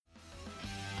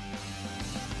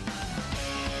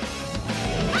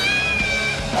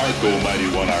Arise, O mighty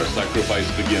one, our sacrifice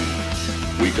begins.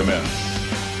 We commence.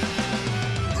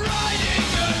 Riding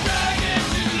the dragon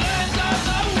to lands of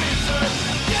the wizard,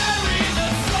 carry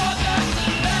the sword that the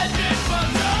legend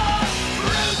was on.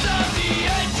 Roots of the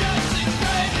ancients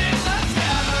engraved in the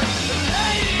scabbard, the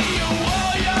lady, a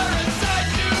warrior, a sight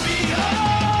to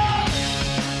behold.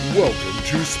 Welcome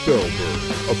to Spellburn,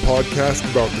 a podcast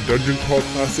about the Dungeon Crawl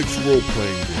Classics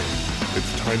role-playing game.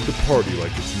 It's time to party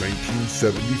like it's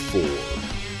 1974.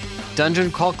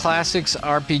 Dungeon Crawl Classics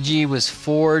RPG was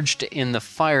forged in the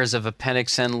fires of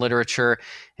Appendix N literature,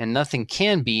 and nothing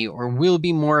can be or will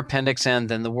be more Appendix N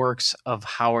than the works of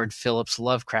Howard Phillips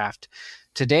Lovecraft.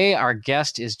 Today, our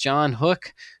guest is John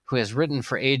Hook, who has written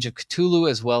for Age of Cthulhu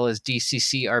as well as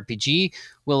DCC RPG.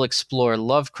 We'll explore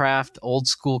Lovecraft, Old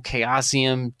School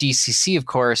Chaosium, DCC of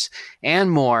course,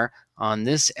 and more on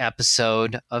this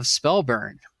episode of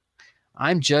Spellburn.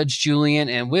 I'm Judge Julian,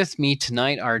 and with me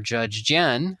tonight are Judge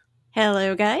Jen.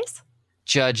 Hello, guys.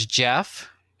 Judge Jeff.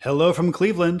 Hello from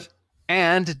Cleveland.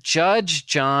 And Judge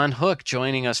John Hook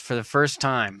joining us for the first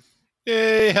time.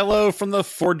 Hey, hello from the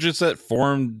forges that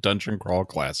formed Dungeon Crawl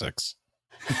Classics.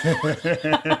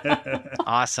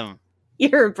 Awesome.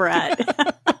 You're a brat.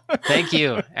 Thank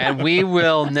you. And we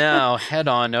will now head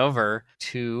on over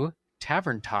to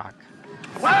Tavern Talk.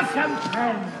 Welcome,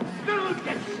 friends. Good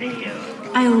to see you.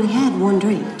 I only had one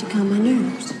drink to calm my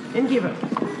nerves. Innkeeper,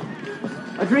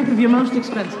 a drink of your most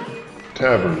expensive.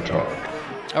 Tavern Talk.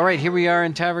 All right, here we are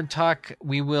in Tavern Talk.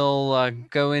 We will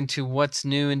go into what's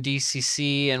new in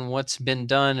DCC and what's been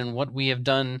done and what we have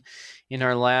done in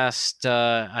our last,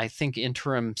 I think,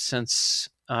 interim since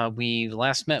we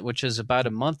last met, which is about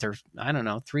a month or,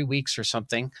 3 weeks or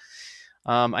something.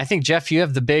 I think, Jeff, you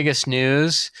have the biggest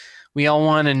news. We all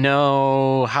want to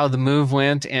know how the move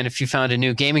went and if you found a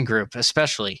new gaming group,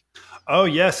 especially. Oh,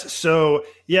 yes. So,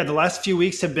 yeah, the last few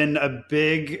weeks have been a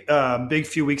big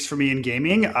few weeks for me in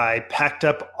gaming. I packed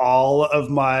up all of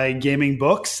my gaming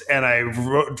books and I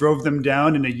drove them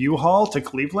down in a U-Haul to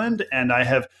Cleveland, and I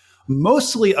have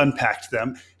mostly unpacked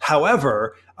them.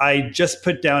 However, I just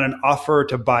put down an offer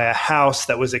to buy a house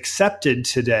that was accepted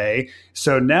today.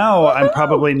 So now I'm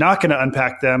probably not going to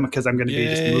unpack them because I'm going to be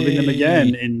just moving them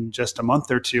again in just a month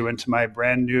or two into my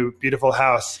brand new, beautiful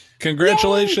house.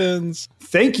 Congratulations. Yay!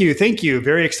 Thank you. Thank you.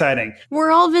 Very exciting. We're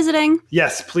all visiting.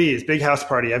 Yes, please. Big house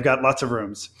party. I've got lots of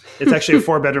rooms. It's actually a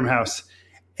 4-bedroom house.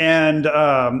 And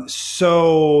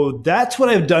so that's what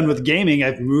I've done with gaming.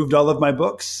 I've moved all of my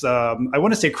books. I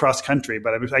want to say cross country,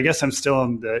 but I guess I'm still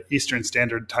in the Eastern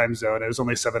Standard Time Zone. It was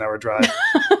only a 7-hour drive.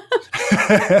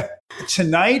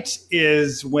 Tonight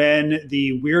is when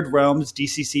the Weird Realms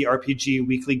DCC RPG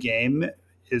weekly game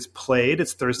is played.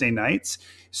 It's Thursday nights.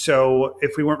 So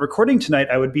if we weren't recording tonight,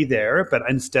 I would be there. But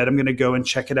instead, I'm going to go and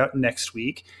check it out next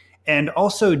week. And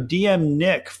also DM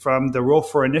Nick from the Roll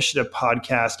for Initiative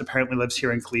podcast apparently lives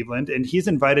here in Cleveland. And he's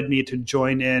invited me to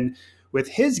join in with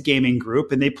his gaming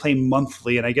group. And they play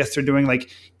monthly. And I guess they're doing like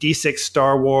D6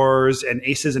 Star Wars and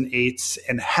Aces and Eights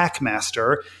and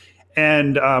Hackmaster.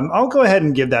 And I'll go ahead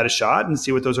and give that a shot and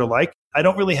see what those are like. I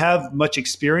don't really have much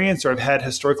experience or have had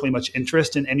historically much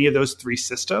interest in any of those 3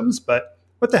 systems. But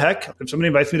what the heck? If somebody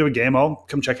invites me to a game, I'll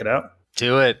come check it out.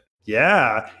 Do it.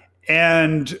 Yeah.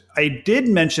 And I did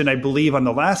mention, I believe, on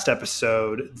the last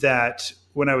episode that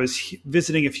when I was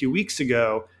visiting a few weeks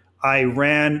ago, I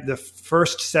ran the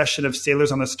first session of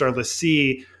Sailors on the Starless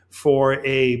Sea for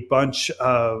a bunch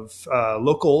of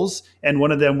locals. And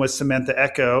one of them was Samantha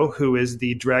Echo, who is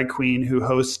the drag queen who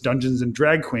hosts Dungeons and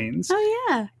Drag Queens. Oh,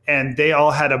 yeah. And they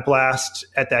all had a blast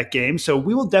at that game. So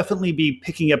we will definitely be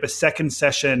picking up a second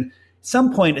session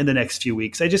some point in the next few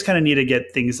weeks. I just kind of need to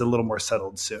get things a little more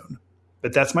settled soon.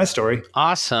 But that's my story.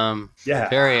 Awesome. Yeah.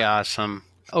 Very awesome.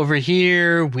 Over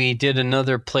here, we did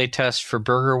another playtest for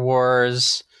Burger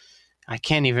Wars. I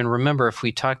can't even remember if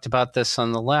we talked about this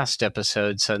on the last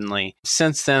episode suddenly.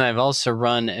 Since then, I've also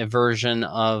run a version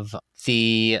of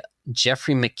the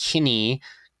Jeffrey McKinney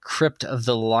Crypt of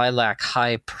the Lilac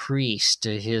High Priest,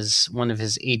 one of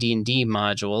his AD&D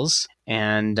modules,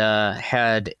 and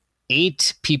had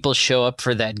 8 people show up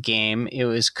for that game. It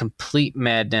was complete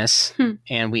madness,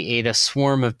 and we ate a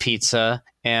swarm of pizza,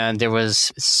 and there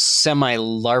was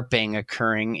semi-LARPing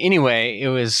occurring. Anyway, it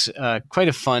was quite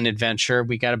a fun adventure.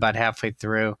 We got about halfway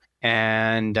through,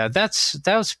 and that's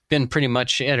been pretty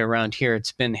much it around here.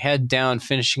 It's been head down,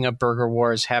 finishing up Burger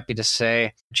Wars, happy to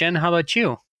say. Jen, how about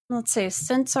you? Let's see.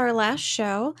 Since our last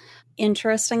show,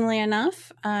 interestingly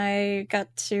enough, I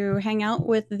got to hang out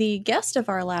with the guest of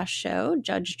our last show,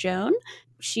 Judge Joan.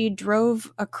 she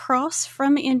drove across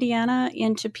from Indiana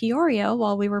into Peoria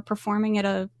while we were performing at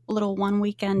a little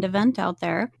one-weekend event out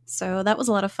there. So that was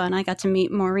a lot of fun. I got to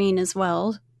meet Maureen as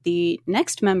well, the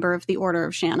next member of the Order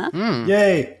of Shanna.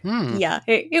 Yay! Yeah,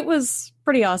 it was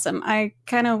pretty awesome. I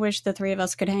kind of wish the three of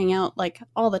us could hang out like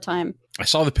all the time. I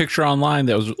saw the picture online.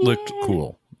 That looked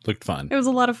cool. Looked fun. It was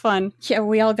a lot of fun. Yeah,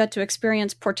 we all got to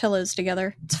experience Portillo's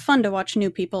together. It's fun to watch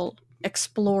new people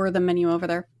explore the menu over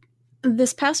there.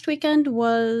 This past weekend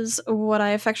was what I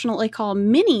affectionately call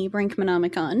Mini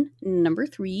Brinkmanomicon number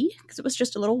 3, because it was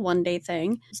just a little one-day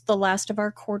thing. It's the last of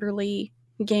our quarterly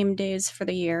game days for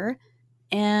the year.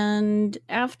 And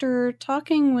after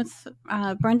talking with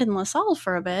Brendan LaSalle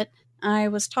for a bit, I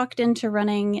was talked into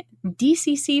running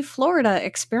DCC Florida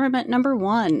Experiment number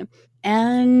 1.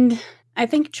 And I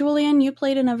think, Julian, you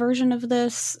played in a version of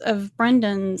this, of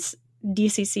Brendan's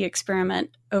DCC experiment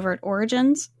over at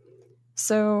Origins.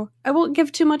 So I won't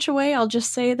give too much away. I'll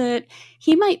just say that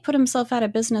he might put himself out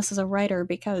of business as a writer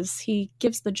because he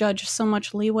gives the judge so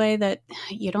much leeway that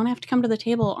you don't have to come to the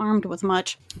table armed with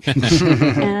much.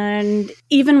 And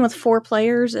even with 4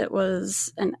 players, it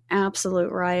was an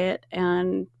absolute riot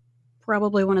and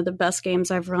probably one of the best games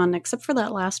I've run, except for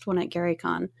that last one at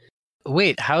GaryCon.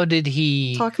 Wait, how did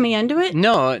he talk me into it?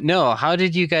 No. How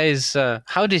did you guys,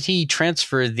 how did he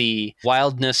transfer the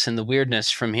wildness and the weirdness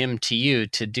from him to you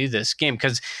to do this game?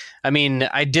 Because, I mean,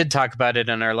 I did talk about it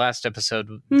on our last episode,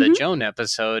 the Joan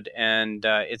episode, and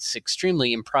it's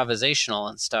extremely improvisational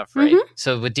and stuff, right?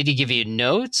 So did he give you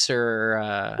notes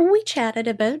or? We chatted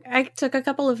a bit. I took a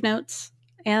couple of notes.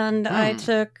 And I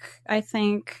took, I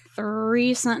think,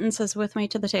 3 sentences with me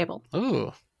to the table.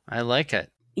 Ooh, I like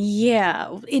it.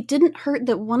 Yeah, it didn't hurt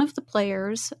that one of the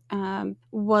players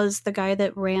was the guy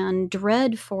that ran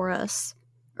Dread for us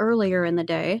earlier in the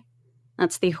day.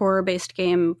 That's the horror-based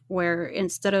game where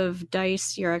instead of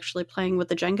dice, you're actually playing with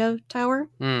the Jenga tower.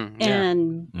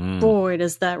 And boy,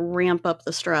 does that ramp up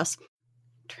the stress. I'm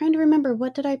trying to remember,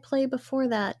 what did I play before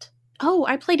that? Oh,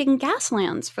 I played in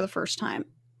Gaslands for the first time.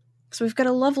 So we've got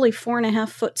a lovely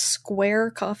 4.5-foot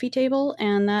square coffee table,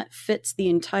 and that fits the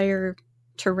entire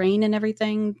terrain and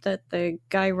everything that the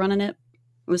guy running it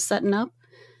was setting up.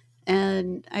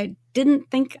 And I didn't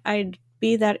think I'd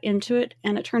be that into it,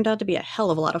 and it turned out to be a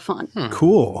hell of a lot of fun.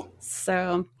 Cool.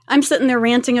 So I'm sitting there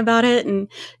ranting about it, and,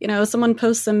 you know, someone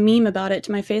posts a meme about it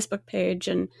to my Facebook page,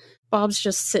 and Bob's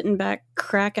just sitting back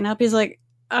cracking up. He's like,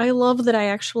 I love that I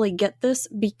actually get this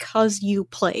because you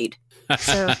played.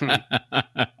 So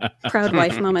proud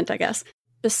wife moment, I guess.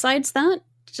 Besides that,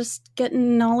 just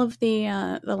getting all of the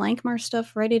Lankmar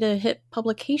stuff ready to hit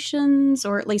publications,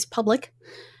 or at least public.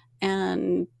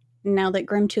 And now that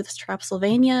Grimtooth's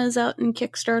Trapsylvania is out in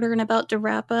Kickstarter and about to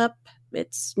wrap up,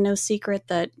 it's no secret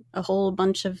that a whole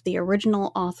bunch of the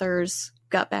original authors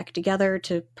got back together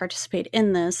to participate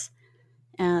in this.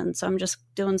 And so I'm just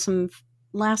doing some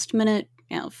last minute,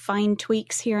 fine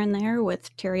tweaks here and there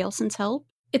with Terry Elson's help.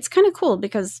 It's kind of cool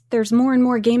because there's more and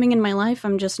more gaming in my life.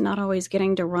 I'm just not always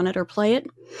getting to run it or play it.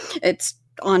 It's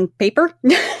on paper.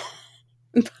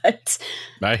 But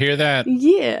I hear that.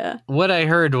 Yeah. What I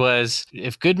heard was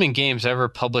if Goodman Games ever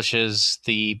publishes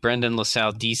the Brendan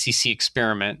LaSalle DCC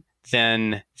experiment,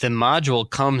 then the module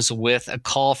comes with a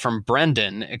call from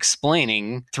Brendan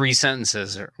explaining 3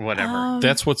 sentences or whatever.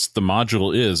 That's what the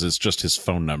module is. It's just his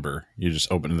phone number. You just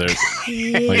open it there.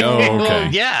 Yeah. Like, oh, okay.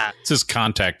 Well, yeah. It's his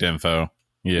contact info.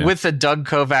 Yeah. With the Doug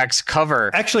Kovacs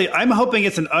cover. Actually, I'm hoping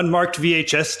it's an unmarked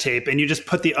VHS tape, and you just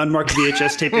put the unmarked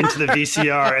VHS tape into the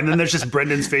VCR, and then there's just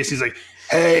Brendan's face. He's like,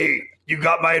 hey, you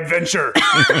got my adventure.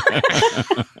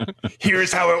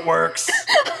 Here's how it works.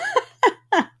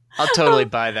 I'll totally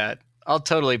buy that. I'll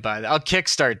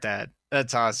kickstart that.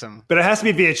 That's awesome. But it has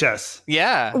to be VHS.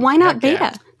 Yeah. Why not Heck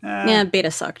beta? yeah. Yeah, beta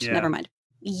sucked. Yeah. Never mind.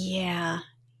 Yeah.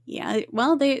 Yeah,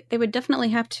 well, they would definitely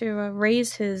have to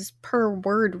raise his per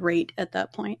word rate at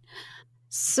that point.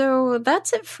 So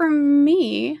that's it from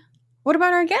me. What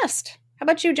about our guest? How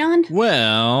about you, John?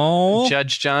 Well,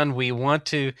 Judge John, we want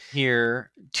to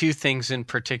hear 2 things in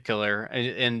particular,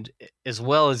 and as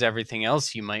well as everything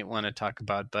else you might want to talk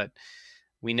about, but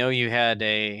we know you had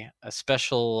a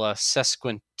special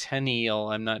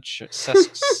sesquicentennial, I'm not sure,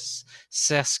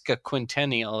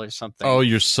 sesquicentennial or something. oh,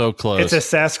 you're so close. It's a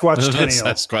Sasquatch-tennial.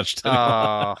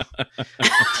 Sasquatch-tennial.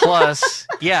 Plus,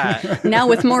 yeah. Now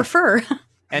with more fur.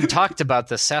 And talked about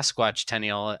the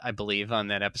Sasquatch-tennial, I believe, on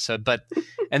that episode.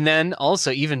 And then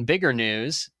also even bigger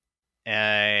news,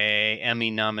 Emmy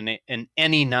nominate an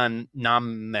Emmy nom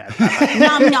Nom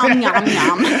nom nom nom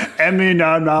nom. Emmy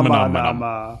nom nom nom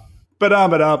nom.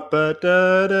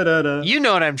 Ba-da-ba-da-ba-da-da-da-da. You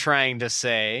know what I'm trying to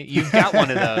say. You've got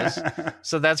one of those.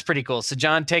 So that's pretty cool. So,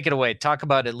 John, take it away. Talk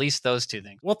about at least those two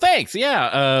things. Well, thanks.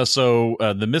 Yeah. So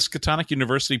the Miskatonic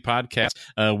University podcast,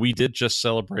 we did just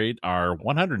celebrate our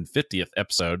 150th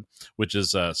episode, which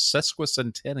is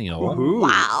sesquicentennial. Woohoo.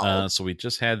 Wow. So we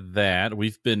just had that.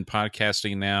 We've been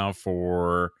podcasting now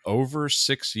for over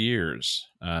 6 years.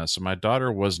 So my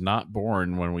daughter was not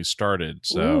born when we started.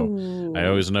 So Ooh. I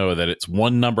always know that it's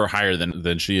one number higher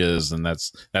than she is, and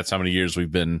that's how many years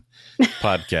we've been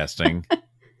podcasting.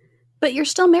 But you're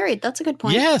still married. That's a good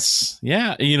point. Yes.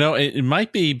 Yeah. It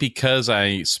might be because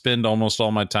I spend almost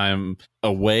all my time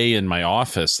away in my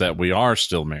office that we are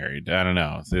still married. I don't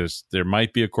know. There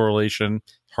might be a correlation.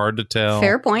 Hard to tell.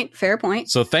 Fair point. Fair point.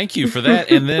 So thank you for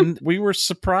that. And then we were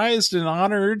surprised and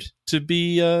honored to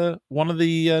be one of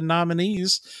the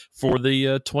nominees for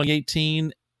the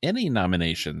 2018 Any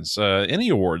nominations, any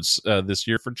awards this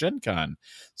year for Gen Con.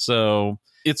 So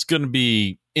it's going to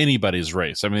be anybody's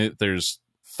race. I mean, there's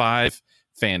 5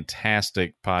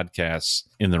 fantastic podcasts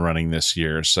in the running this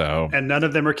year. So, And none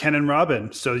of them are Ken and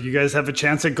Robin. So you guys have a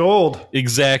chance at gold.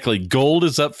 exactly. Gold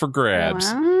is up for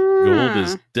grabs. Wow. Gold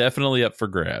is definitely up for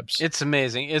grabs. It's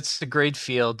amazing. It's a great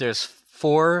field. There's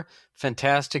 4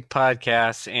 fantastic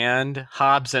podcasts and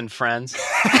Hobbs and Friends.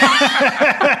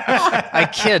 I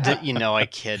kid, I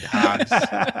kid, Hobbs.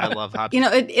 I love Hobbs.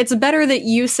 It's better that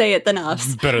you say it than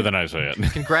us. Better than I say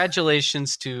it.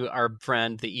 Congratulations to our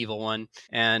friend, the evil one.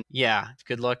 And yeah,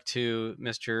 good luck to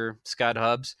Mr. Scott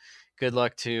Hubbs. Good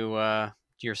luck to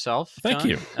yourself. Thank John.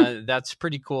 you. That's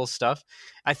pretty cool stuff.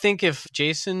 I think if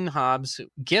Jason Hobbs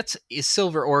gets a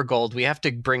silver or gold, we have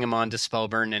to bring him on to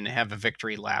Spellburn and have a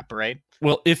victory lap, right?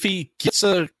 Well, if he gets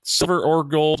a silver or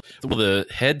gold, will the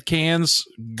head cans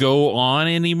go on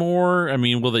anymore? I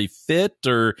mean, will they fit,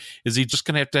 or is he just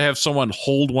going to have someone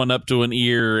hold one up to an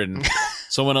ear and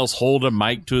someone else hold a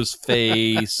mic to his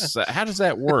face? How does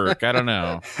that work? I don't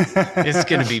know. It's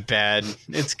going to be bad.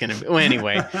 It's going to be... Well,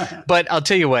 anyway. But I'll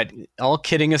tell you what, all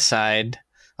kidding aside,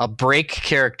 I'll break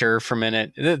character for a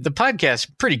minute. The podcast's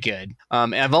pretty good.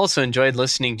 I've also enjoyed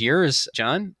listening to yours,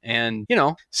 John. And,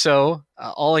 so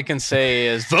all I can say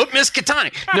is vote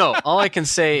Miskatonic. No, all I can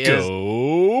say is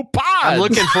Go Pods! I'm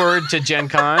looking forward to Gen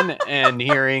Con and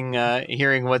hearing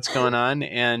what's going on.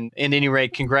 And at any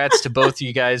rate, congrats to both of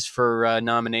you guys for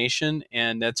nomination.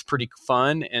 And that's pretty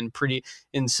fun and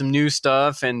some new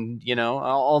stuff and,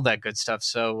 all that good stuff.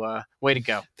 So way to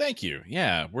go. Thank you.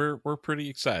 Yeah, we're pretty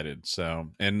excited. So,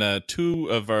 and 2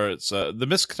 of our the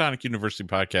Miskatonic University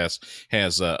podcast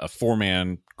has a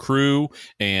 4-man crew,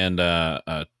 and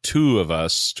 2 of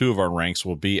our ranks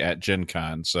will be at Gen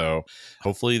Con. So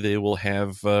hopefully they will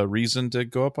have reason to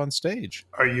go up on stage.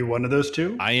 Are you one of those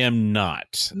 2? I am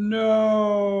not.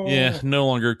 No. Yeah, no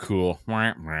longer cool.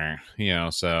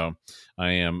 So I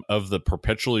am of the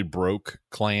perpetually broke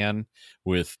clan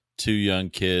with 2 young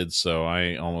kids, so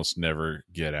I almost never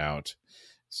get out.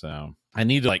 So I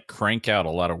need to crank out a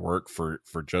lot of work for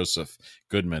Joseph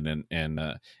Goodman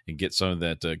and get some of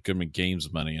that Goodman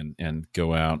Games money and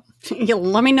go out.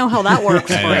 Let me know how that works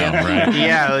for I know, you. right?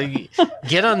 Yeah,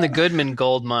 get on the Goodman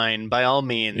gold mine by all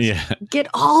means. Yeah, Get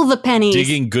all the pennies.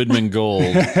 digging Goodman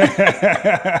gold.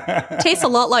 Tastes a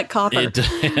lot like copper.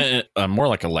 More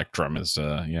like Electrum is,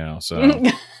 so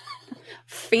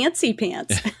Fancy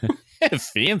pants.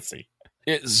 fancy.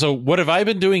 So what have I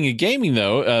been doing in gaming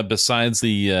though? Besides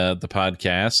the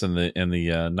podcast and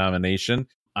the nomination,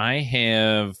 I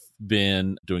have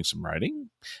been doing some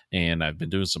writing, and I've been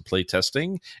doing some play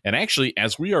testing. And actually,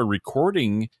 as we are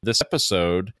recording this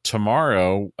episode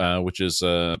tomorrow, which is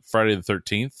Friday the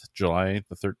 13th, July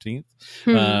the 13th,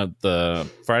 the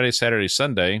Friday, Saturday,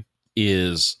 Sunday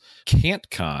is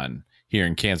CantCon here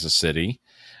in Kansas City.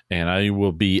 And I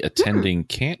will be attending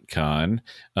CantCon,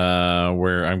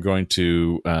 where I'm going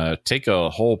to take a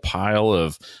whole pile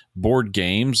of board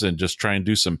games and just try and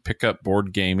do some pickup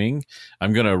board gaming.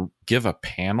 I'm going to give a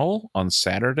panel on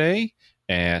Saturday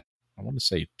at, I want to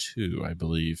say 2, I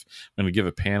believe. I'm going to give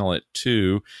a panel at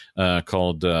 2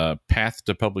 called Path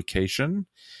to Publication.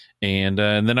 And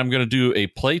then I'm going to do a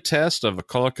play test of a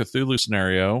Call of Cthulhu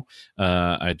scenario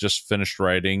I just finished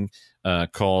writing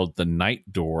called The Night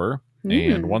Door.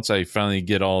 And once I finally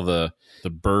get all the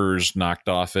burrs knocked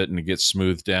off it and it gets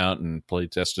smoothed out and play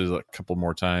tested a couple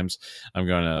more times, I'm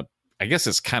going to, I guess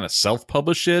it's kind of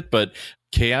self-publish it, but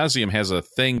Chaosium has a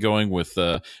thing going with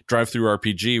Drive-Thru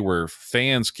RPG where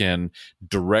fans can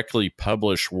directly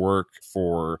publish work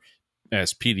for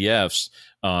as PDFs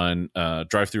on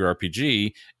Drive-Thru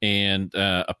RPG, and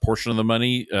a portion of the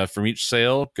money from each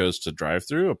sale goes to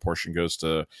Drive-Thru, a portion goes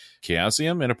to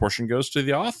Chaosium, and a portion goes to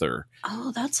the author.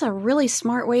 Oh, that's a really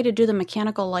smart way to do the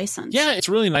mechanical license. Yeah, it's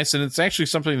really nice, and it's actually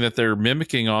something that they're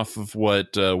mimicking off of what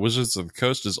Wizards of the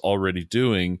Coast is already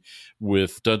doing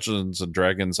with Dungeons and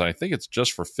Dragons. I think it's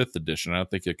just for 5th edition. I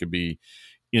don't think it could be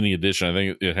any edition. I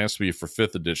think it has to be for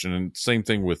 5th edition, and same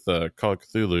thing with Call of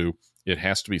Cthulhu. It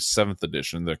has to be 7th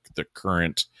edition, the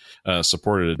current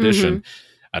supported edition.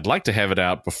 Mm-hmm. I'd like to have it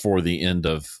out before the end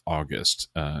of August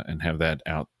and have that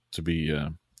out to be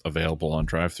available on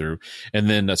Drive-Thru. And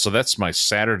then, so that's my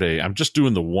Saturday. I'm just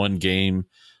doing the one game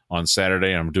on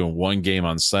Saturday. I'm doing one game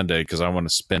on Sunday because I want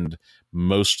to spend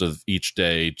most of each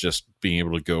day just being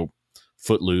able to go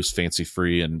footloose, fancy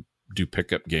free, and do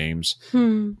pickup games.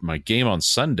 My game on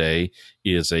Sunday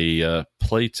is a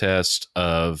playtest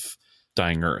of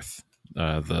Dying Earth.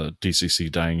 The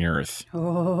DCC Dying Earth.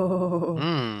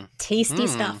 Oh, tasty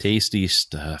stuff. Tasty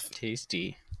stuff.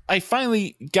 Tasty. I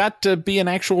finally got to be an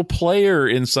actual player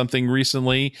in something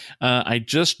recently. I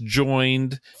just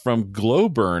joined from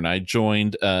Glowburn. I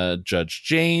joined Judge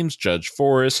James, Judge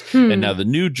Forrest, and now the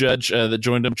new judge that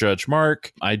joined him, Judge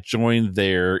Mark. I joined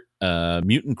their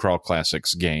Mutant Crawl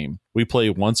Classics game. We play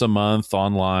once a month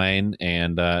online,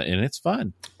 and it's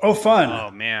fun. Oh, fun.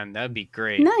 Oh, man, that'd be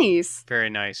great. Nice. Very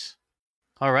nice.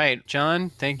 All right, John,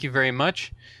 thank you very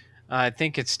much. I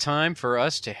think it's time for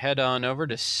us to head on over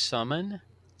to Summon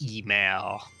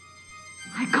Email.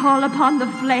 I call upon the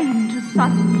flame to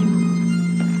summon you.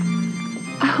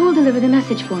 Who'll deliver the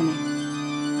message for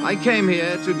me? I came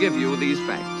here to give you these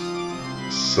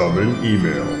facts. Summon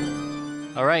Email.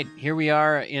 All right, here we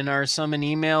are in our Summon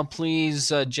Email.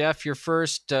 Please, Jeff, you're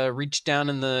first. Reach down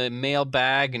in the mail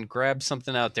bag and grab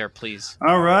something out there, please.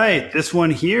 All right. This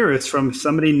one here is from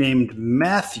somebody named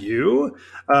Matthew.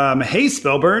 Hey,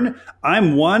 Spellburn.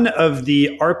 I'm one of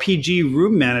the RPG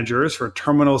room managers for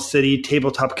Terminal City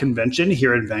Tabletop Convention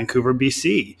here in Vancouver,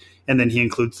 BC. And then he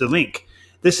includes the link.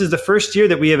 This is the first year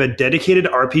that we have a dedicated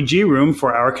RPG room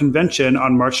for our convention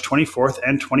on March 24th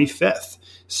and 25th.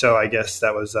 So I guess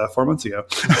that was 4 months ago.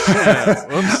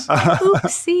 Whoops.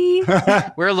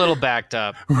 Oopsie. We're a little backed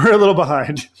up. We're a little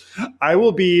behind. I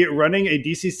will be running a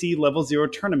DCC Level 0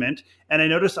 tournament, and I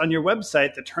noticed on your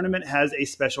website the tournament has a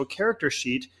special character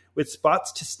sheet with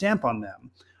spots to stamp on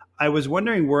them. I was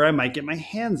wondering where I might get my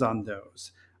hands on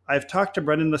those. I've talked to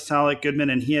Brendan LaSalle at Goodman,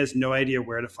 and he has no idea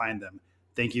where to find them.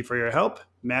 Thank you for your help,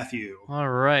 Matthew. All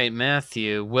right,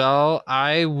 Matthew. Well,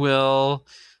 I will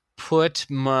put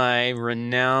my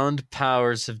renowned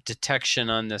powers of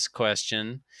detection on this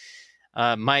question.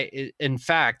 In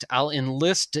fact, I'll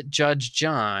enlist Judge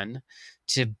John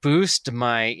to boost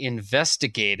my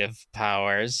investigative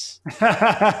powers.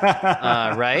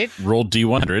 Right? Roll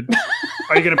D100.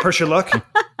 Are you going to push your luck?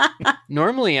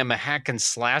 Normally, I'm a hack and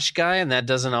slash guy, and that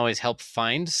doesn't always help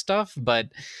find stuff. But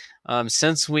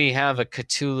since we have a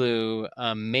Cthulhu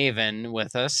maven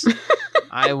with us,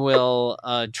 I will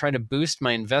try to boost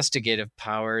my investigative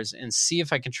powers and see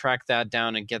if I can track that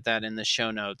down and get that in the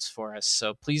show notes for us.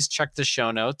 So please check the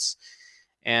show notes.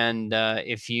 And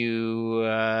if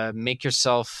you make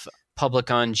yourself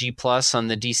public on G+, on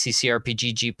the DCC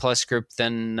RPG G+ group,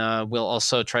 then we'll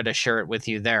also try to share it with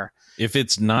you there. If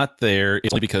it's not there,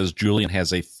 it's only because Julian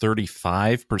has a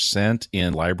 35%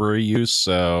 in library use,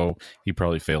 so he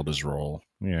probably failed his roll.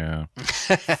 Yeah.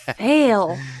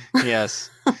 Fail. Yes.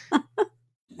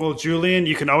 Well, Julian,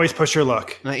 you can always push your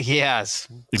luck. Yes.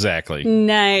 Exactly.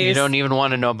 Nice. You don't even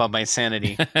want to know about my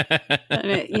sanity.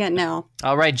 Yeah, no.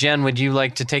 All right, Jen, would you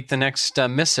like to take the next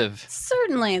missive?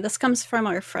 Certainly. This comes from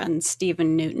our friend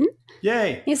Stephen Newton.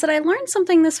 Yay. He said, I learned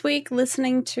something this week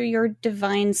listening to your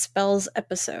Divine Spells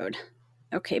episode.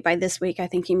 Okay, by this week, I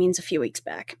think he means a few weeks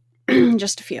back.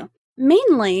 Just a few.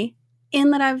 Mainly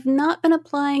in that I've not been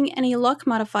applying any luck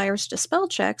modifiers to spell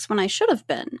checks when I should have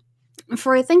been.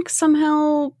 For I think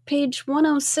somehow page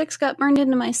 106 got burned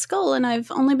into my skull, and I've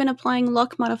only been applying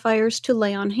luck modifiers to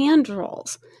lay on hand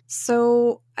rolls.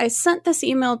 So I sent this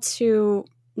email to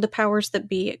the powers that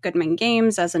be at Goodman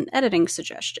Games as an editing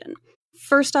suggestion.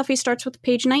 First off, he starts with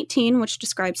page 19, which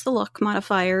describes the luck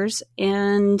modifiers,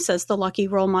 and says the lucky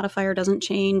roll modifier doesn't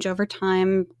change over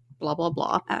time, blah, blah,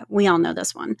 blah. We all know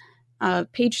this one.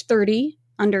 Page 30,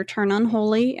 under Turn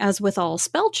Unholy, as with all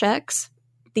spell checks,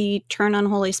 the Turn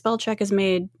Unholy spell check is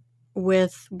made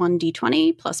with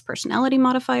 1d20 plus personality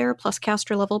modifier plus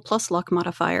caster level plus luck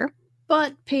modifier.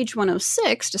 But page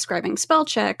 106, describing spell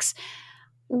checks,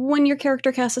 when your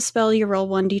character casts a spell, you roll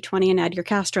 1d20 and add your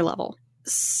caster level.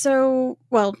 So,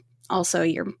 well, also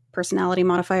your personality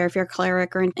modifier if you're a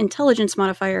cleric, or an intelligence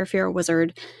modifier if you're a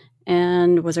wizard.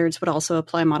 And wizards would also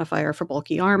apply modifier for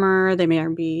bulky armor. They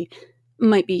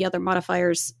might be other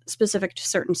modifiers specific to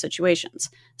certain situations.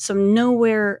 So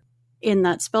nowhere in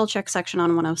that spell check section on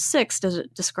 106 does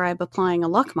it describe applying a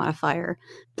luck modifier.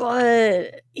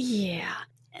 But yeah.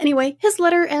 Anyway, his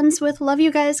letter ends with, "Love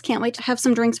you guys, can't wait to have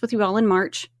some drinks with you all in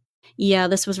March." Yeah,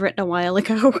 this was written a while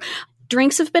ago.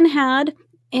 Drinks have been had,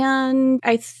 and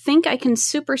I think I can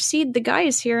supersede the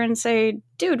guys here and say,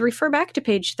 dude, refer back to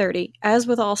page 30, as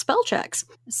with all spell checks.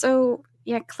 So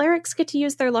yeah, clerics get to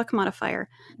use their luck modifier.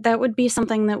 That would be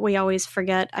something that we always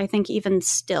forget, I think, even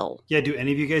still. Yeah, do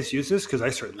any of you guys use this? Because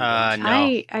I certainly don't.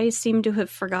 No. I seem to have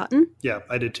forgotten Yeah,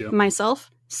 I did too.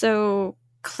 myself. So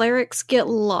clerics get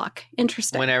luck.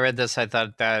 Interesting. When I read this, I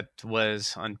thought that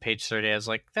was on page 30. I was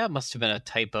like, that must have been a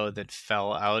typo that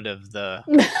fell out of the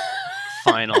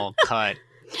final cut.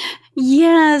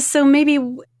 Yeah, so maybe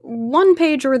one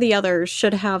page or the other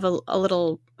should have a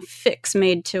little fix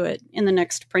made to it in the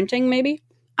next printing, maybe.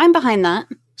 I'm behind that.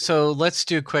 So let's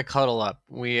do a quick huddle up.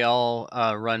 We all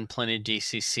run plenty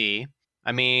DCC.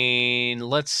 I mean,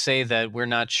 let's say that we're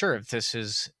not sure if this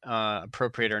is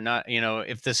appropriate or not,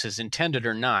 if this is intended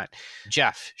or not.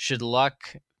 Jeff, should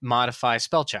luck modify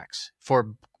spell checks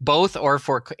for both or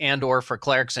for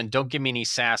clerics? And don't give me any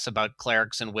sass about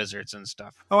clerics and wizards and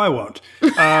stuff. Oh, I won't.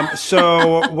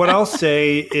 So what I'll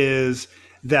say is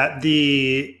that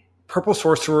the Purple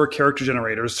Sorcerer character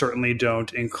generators certainly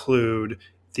don't include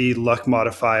the luck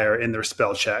modifier in their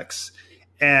spell checks.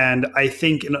 And I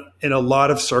think in a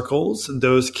lot of circles,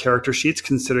 those character sheets,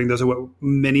 considering those are what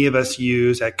many of us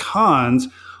use at cons,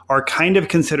 are kind of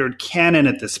considered canon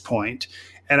at this point.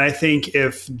 And I think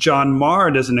if John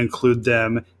Marr doesn't include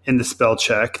them in the spell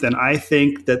check, then I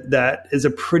think that is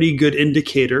a pretty good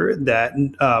indicator that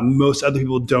most other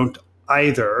people don't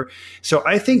either. So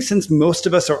I think since most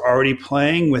of us are already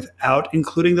playing without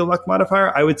including the luck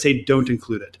modifier, I would say don't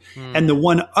include it. And the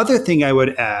one other thing I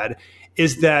would add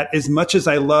is that as much as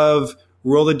I love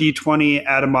roll a d20,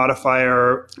 add a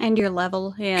modifier, and your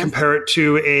level, compare it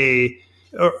to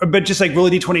but just like roll a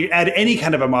d20, add any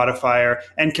kind of a modifier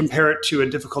and compare it to a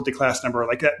difficulty class number,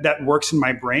 like that works in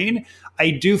my brain.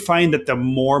 I do find that the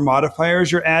more modifiers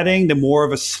you're adding, the more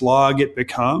of a slog it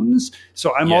becomes.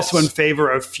 So I'm also in favor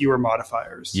of fewer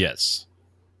modifiers. Yes.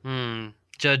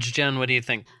 Judge Jen, what do you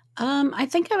think? I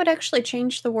think I would actually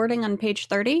change the wording on page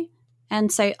 30 and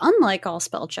say, unlike all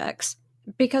spell checks,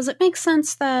 because it makes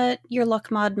sense that your luck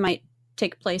mod might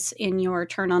take place in your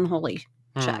turn unholy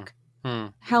check.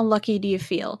 How lucky do you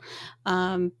feel?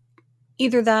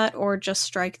 Either that or just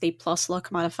strike the plus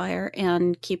luck modifier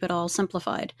and keep it all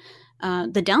simplified.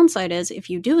 The downside is if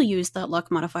you do use that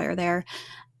luck modifier there,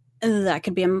 that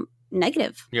could be a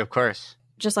negative. Yeah, of course.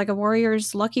 Just like a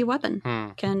warrior's lucky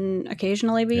weapon can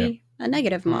occasionally be a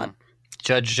negative mod.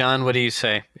 Judge John, what do you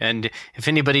say? And if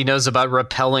anybody knows about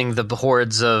repelling the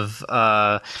hordes of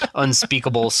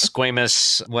unspeakable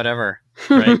squamous whatever,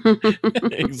 right?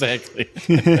 Exactly.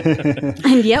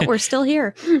 And yet we're still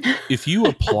here. If you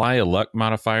apply a luck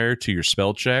modifier to your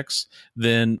spell checks,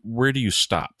 then where do you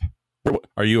stop?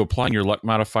 Are you applying your luck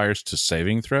modifiers to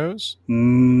saving throws?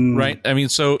 Right? I mean,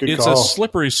 so it's a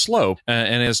slippery slope.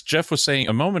 And as Jeff was saying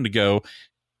a moment ago,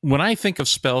 when I think of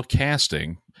spell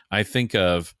casting, I think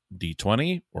of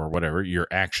D20 or whatever, your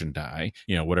action die,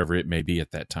 whatever it may be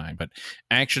at that time. But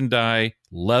action die,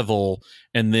 level,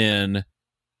 and then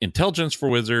intelligence for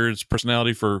wizards,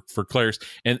 personality for clerics,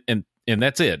 and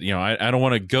that's it. I don't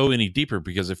want to go any deeper,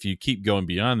 because if you keep going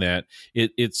beyond that,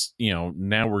 it's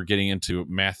now we're getting into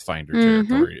Math Finder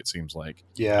territory. It seems like.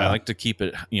 Yeah, I like to keep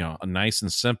it nice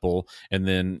and simple, and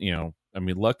then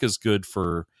luck is good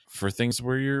for things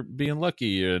where you're being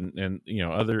lucky and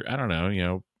other, I don't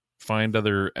know, find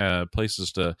other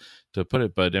places to put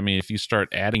it. But I mean, if you start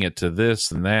adding it to this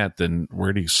and that, then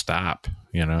where do you stop?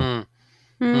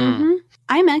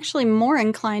 I'm actually more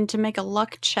inclined to make a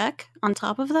luck check on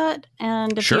top of that,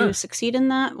 and if you succeed in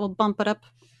that, we'll bump it up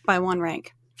by 1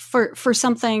 rank for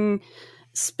something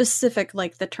specific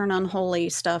like the turn unholy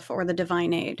stuff or the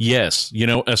divine aid. Yes,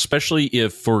 especially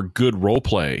if for good role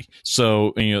play.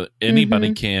 So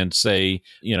anybody can say,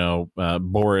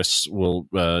 Boris will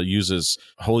use his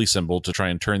holy symbol to try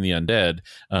and turn the undead,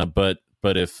 but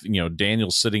if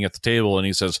Daniel's sitting at the table and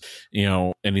he says,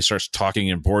 and he starts talking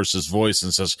in Boris's voice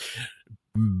and says,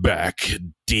 "Back,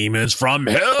 demons from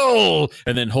hell,"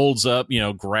 and then holds up,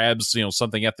 grabs,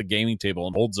 something at the gaming table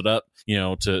and holds it up,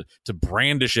 to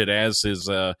brandish it as his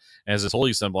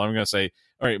holy symbol, I'm going to say,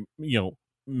 all right,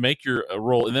 make your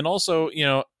roll, and then also,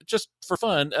 just for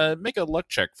fun, make a luck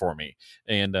check for me,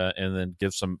 and then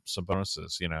give some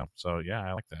bonuses. So yeah,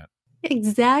 I like that.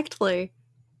 Exactly.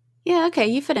 Yeah, okay,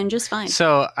 you fit in just fine.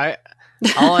 So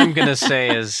all I'm going to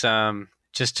say is,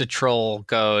 just to troll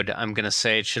Goad, I'm going to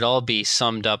say it should all be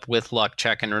summed up with luck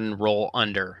check and roll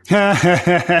under.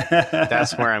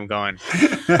 That's where I'm going.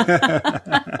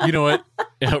 You know what?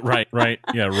 Yeah, right.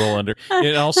 Yeah, roll under.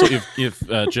 And also, if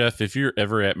Jeff, if you're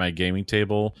ever at my gaming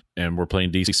table and we're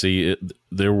playing DCC,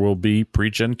 there will be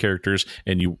pre-gen characters,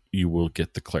 and you will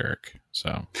get the cleric.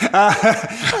 So,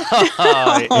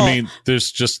 I mean,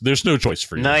 there's no choice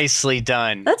for you. Nicely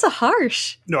done. That's a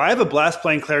harsh. No, I have a blast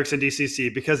playing clerics in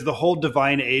DCC because the whole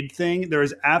divine aid thing. There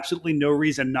is absolutely no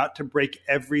reason not to break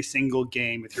every single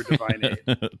game with your divine aid.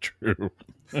 True.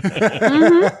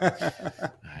 Mm-hmm.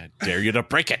 I dare you to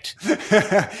break it.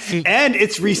 And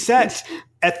it's reset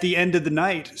at the end of the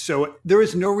night. So there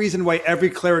is no reason why every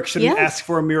cleric shouldn't ask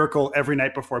for a miracle every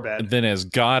night before bed. And then as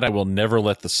God, I will never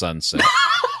let the sun set.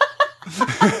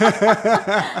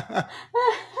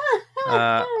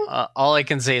 All I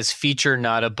can say is feature,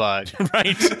 not a bug.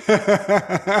 Right.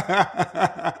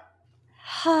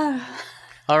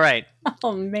 All right.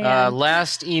 Oh, man.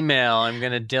 Last email. I'm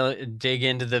going to dig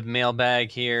into the mailbag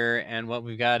here, and what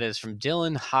we've got is from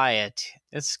Dylan Hyatt.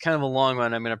 It's kind of a long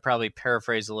one. I'm going to probably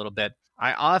paraphrase a little bit.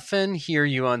 I often hear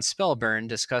you on Spellburn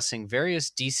discussing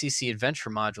various DCC adventure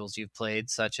modules you've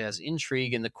played, such as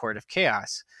Intrigue and the Court of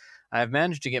Chaos. I've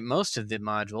managed to get most of the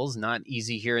modules, not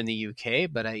easy here in the UK,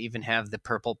 but I even have the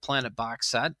Purple Planet box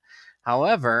set.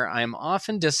 However, I am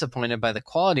often disappointed by the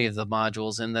quality of the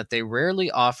modules in that they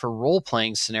rarely offer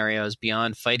role-playing scenarios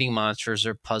beyond fighting monsters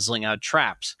or puzzling out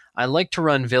traps. I like to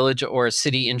run village or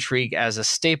city intrigue as a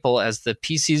staple as the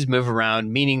PCs move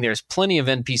around, meaning there's plenty of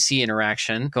NPC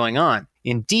interaction going on.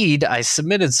 Indeed, I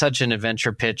submitted such an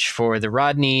adventure pitch for the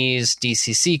Rodney's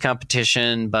DCC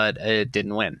competition, but it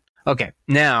didn't win. Okay,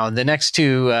 now the next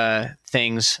two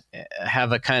things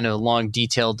have a kind of long,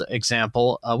 detailed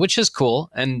example, which is cool,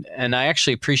 and I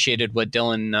actually appreciated what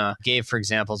Dylan gave for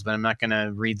examples, but I'm not going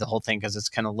to read the whole thing because it's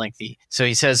kind of lengthy. So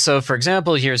he says, so for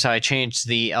example, here's how I changed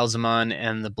the Elzamon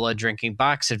and the Blood Drinking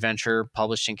Box adventure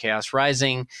published in Chaos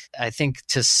Rising. I think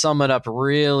to sum it up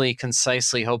really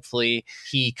concisely, hopefully,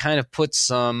 he kind of put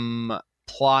some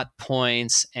plot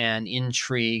points and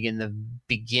intrigue in the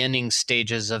beginning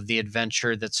stages of the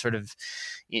adventure that sort of,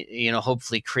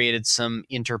 hopefully created some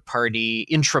intra-party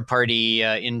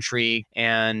intrigue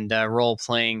and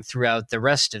role-playing throughout the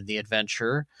rest of the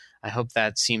adventure. I hope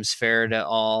that seems fair to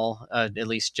all, at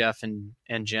least Jeff and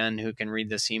Jen, who can read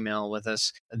this email with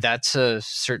us. That's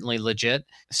certainly legit.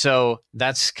 So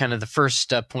that's kind of the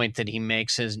first point that he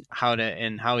makes is how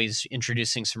he's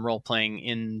introducing some role playing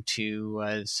into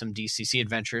some DCC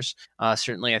adventures.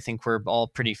 Certainly, I think we're all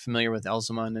pretty familiar with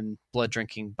Elzamon and Blood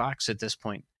Drinking Box at this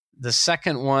point. The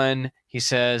second one, he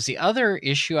says, the other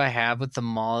issue I have with the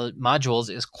modules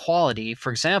is quality.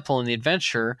 For example, in the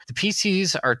adventure, the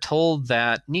PCs are told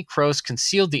that Nekros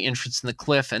concealed the entrance in the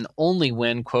cliff, and only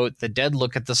when, quote, the dead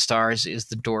look at the stars is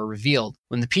the door revealed.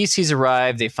 When the PCs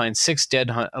arrive, they find 6 dead...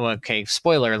 okay,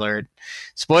 spoiler alert.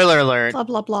 Spoiler alert. Blah,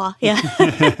 blah, blah. Yeah.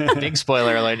 Big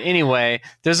spoiler alert. Anyway,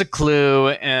 there's a clue,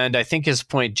 and I think his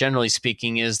point, generally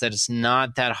speaking, is that it's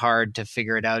not that hard to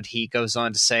figure it out. He goes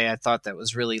on to say, I thought that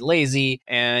was really lazy,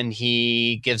 and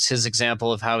he gives his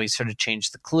example of how he sort of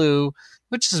changed the clue,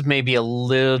 which is maybe a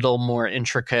little more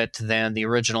intricate than the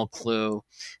original clue,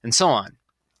 and so on.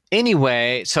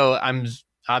 Anyway, so I'm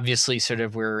obviously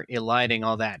we're eliding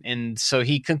all that. And so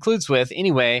he concludes with,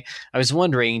 anyway, I was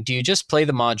wondering, do you just play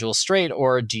the module straight,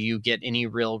 or do you get any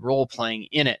real role-playing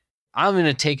in it? I'm going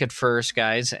to take it first,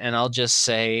 guys, and I'll just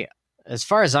say, as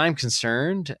far as I'm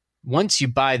concerned, once you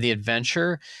buy the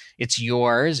adventure, it's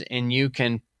yours, and you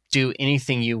can do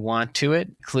anything you want to it,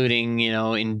 including,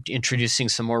 in introducing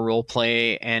some more role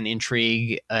play and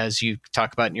intrigue, as you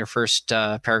talk about in your first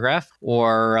paragraph,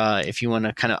 or if you want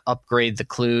to kind of upgrade the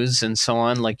clues and so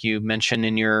on, like you mentioned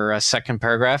in your second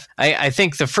paragraph. I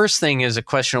think the first thing is a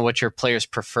question of what your players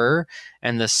prefer,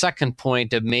 and the second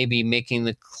point of maybe making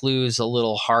the clues a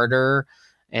little harder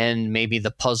and maybe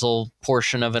the puzzle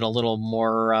portion of it a little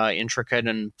more intricate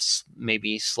and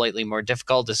maybe slightly more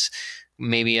difficult is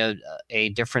maybe a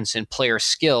difference in player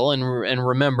skill. And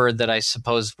remember that I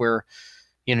suppose we're,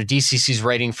 DCC's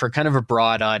writing for kind of a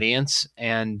broad audience.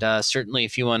 And certainly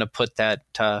if you want to put that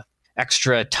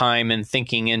extra time and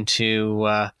thinking into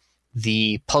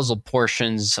the puzzle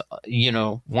portions,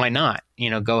 why not?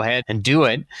 Go ahead and do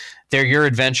it. They're your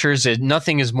adventures.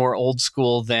 Nothing is more old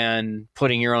school than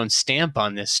putting your own stamp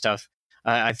on this stuff.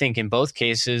 I think in both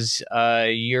cases,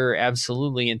 you're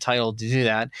absolutely entitled to do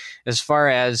that. As far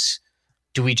as,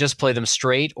 do we just play them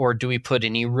straight, or do we put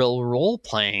any real role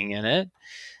playing in it?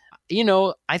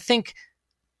 I think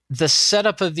the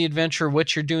setup of the adventure,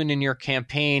 what you're doing in your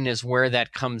campaign, is where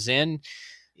that comes in.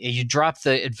 You drop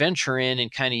the adventure in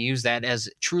and kind of use that as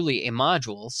truly a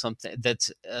module, something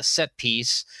that's a set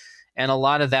piece. And a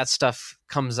lot of that stuff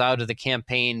comes out of the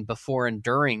campaign before and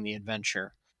during the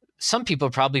adventure. Some people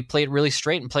probably play it really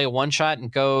straight and play a one shot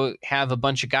and go have a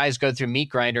bunch of guys go through Meat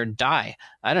Grinder and die.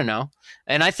 I don't know.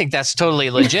 And I think that's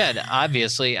totally legit,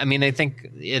 obviously. I mean, I think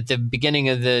at the beginning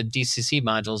of the DCC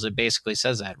modules, it basically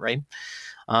says that, right?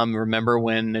 Remember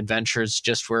when adventures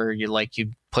just where you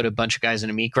put a bunch of guys in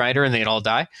a meat grinder and they'd all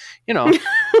die?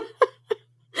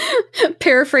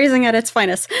 Paraphrasing at its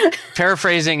finest.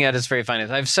 Paraphrasing at its very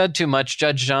finest. I've said too much.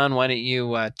 Judge John, why don't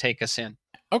you take us in?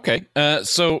 Okay.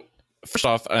 So first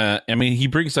off, he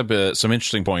brings up some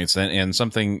interesting points and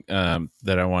something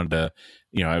that I wanted to,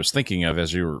 I was thinking of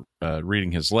as you were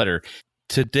reading his letter.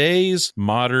 Today's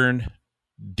modern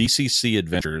DCC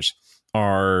adventures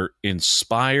are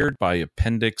inspired by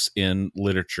appendix in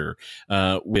literature,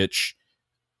 which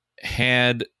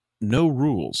had no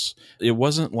rules. It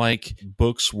wasn't like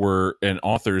books were, and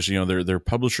authors, their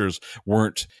publishers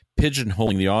weren't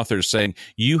pigeonholing the authors saying,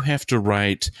 you have to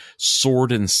write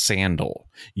sword and sandal.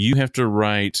 You have to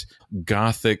write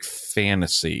gothic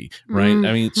fantasy, right?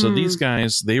 Mm-hmm. So these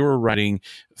guys, they were writing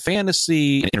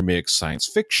fantasy, intermixed science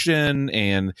fiction,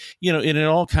 and, it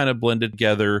all kind of blended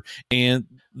together. And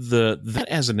that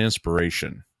as an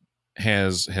inspiration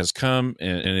has come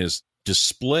and is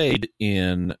displayed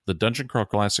in the Dungeon Crawl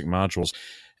Classic modules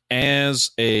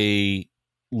as a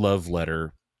love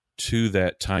letter to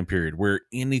that time period where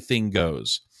anything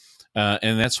goes.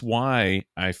 And that's why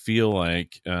I feel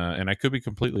like, and I could be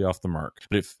completely off the mark,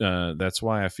 but that's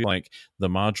why I feel like the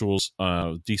modules,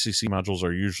 DCC modules,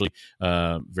 are usually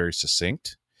very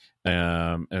succinct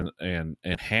and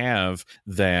have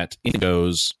that it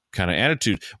goes kind of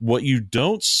attitude. What you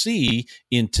don't see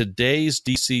in today's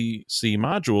DCC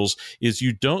modules is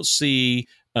you don't see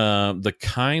the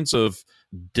kinds of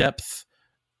depth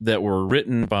that were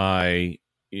written by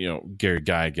Gary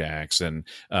Gygax and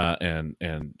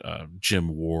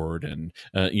Jim Ward and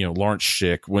Lawrence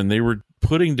Schick when they were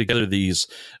putting together these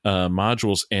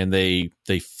modules, and they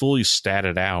fully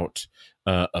statted out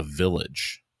a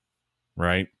village,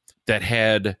 right, that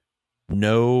had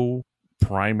no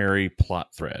primary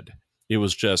plot thread. It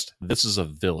was just, this is a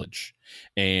village,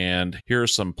 and here are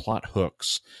some plot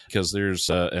hooks, because there's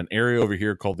an area over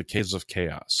here called the Caves of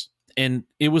Chaos. And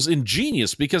it was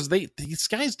ingenious because these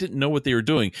guys didn't know what they were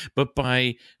doing, but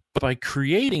by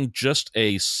creating just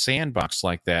a sandbox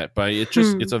like that,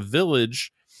 it's a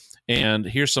village, and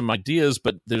here's some ideas,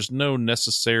 but there's no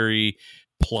necessary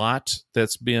plot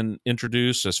that's been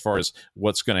introduced as far as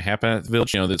what's going to happen at the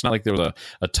village. It's not like there was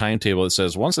a timetable that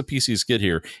says once the PCs get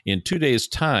here in 2 days'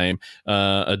 time,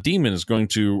 a demon is going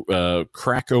to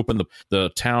crack open the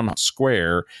town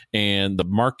square and the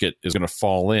market is going to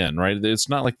fall in, right? It's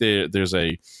not like there's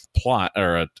a plot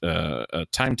or a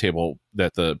timetable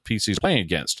that the PC is playing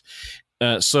against.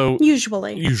 So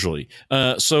usually.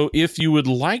 So if you would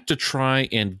like to try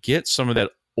and get some of that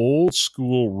old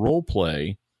school role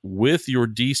play with your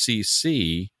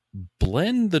DCC,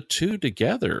 blend the two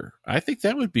together. I think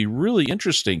that would be really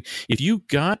interesting. If you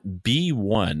got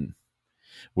B1,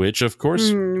 which of course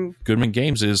Goodman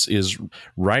Games is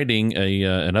writing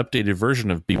an updated version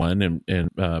of B1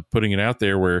 and putting it out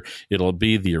there where it'll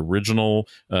be the original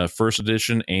first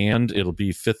edition and it'll be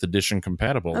 5th edition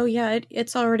compatible. Oh yeah,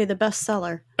 it's already the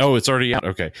bestseller. Oh, it's already out.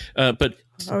 Okay, but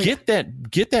get that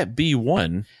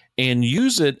B1 and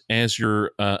use it as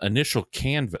your initial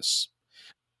canvas.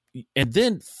 And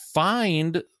then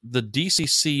find the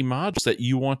DCC modules that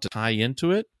you want to tie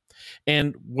into it.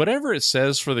 And whatever it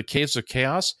says for the Caves of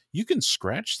Chaos, you can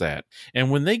scratch that.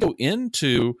 And when they go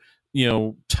into,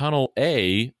 Tunnel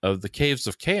A of the Caves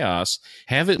of Chaos,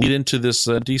 have it lead into this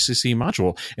DCC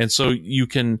module. And so you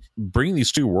can bring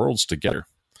these two worlds together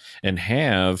and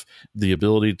have the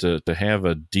ability to have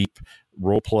a deep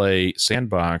roleplay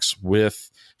sandbox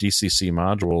with DCC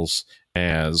modules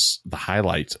as the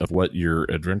highlight of what your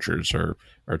adventures are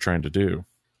trying to do.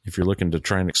 If you're looking to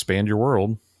try and expand your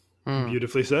world.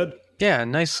 Beautifully said. Yeah,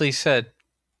 nicely said.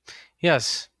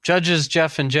 Yes. Judges,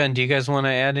 Jeff and Jen, do you guys want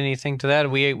to add anything to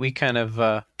that? We kind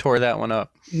of tore that one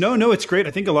up. No, it's great.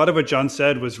 I think a lot of what John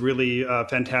said was really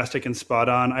fantastic and spot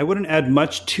on. I wouldn't add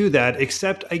much to that,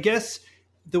 except I guess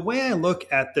the way I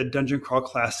look at the Dungeon Crawl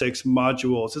Classics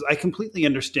modules is I completely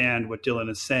understand what Dylan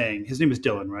is saying. His name is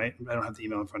Dylan, right? I don't have the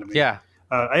email in front of me. Yeah.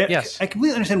 Yes. I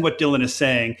completely understand what Dylan is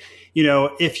saying. You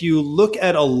know, if you look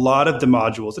at a lot of the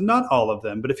modules, and not all of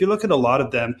them, but if you look at a lot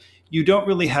of them, you don't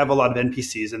really have a lot of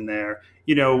NPCs in there.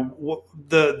 You know,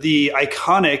 the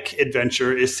iconic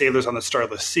adventure is Sailors on the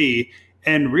Starless Sea,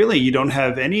 and really you don't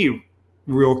have any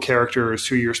real characters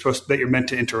who that you're meant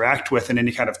to interact with in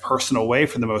any kind of personal way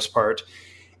for the most part.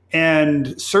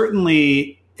 And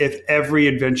certainly, if every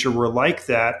adventure were like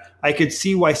that, I could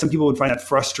see why some people would find that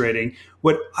frustrating.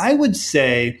 What I would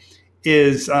say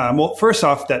is, well, first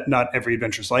off, that not every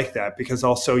adventure is like that, because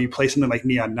also you play something like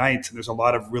Neon Knights, and there's a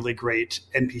lot of really great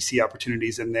NPC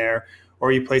opportunities in there.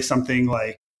 Or you play something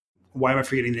like, why am I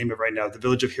forgetting the name of it right now? The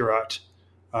Village of Heorot.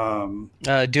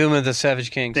 Doom of the Savage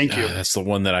Kings. Thank you. That's the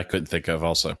one that I couldn't think of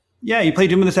also. Yeah, you play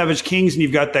Doom of the Savage Kings, and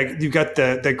you've got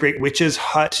the Great Witch's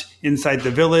hut inside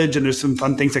the village, and there's some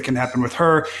fun things that can happen with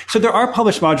her. So there are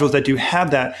published modules that do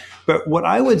have that. But what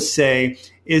I would say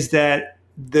is that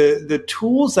the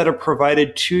tools that are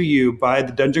provided to you by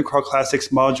the Dungeon Crawl Classics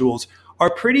modules are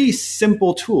pretty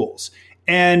simple tools.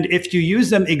 And if you use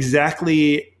them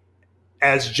exactly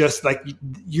as just like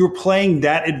you're playing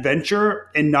that adventure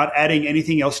and not adding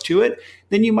anything else to it,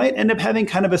 then you might end up having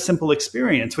kind of a simple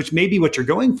experience, which may be what you're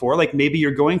going for. Like maybe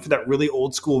you're going for that really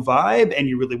old school vibe and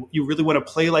you really want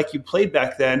to play like you played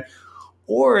back then.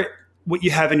 Or what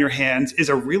you have in your hands is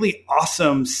a really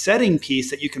awesome setting piece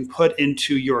that you can put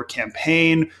into your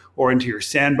campaign or into your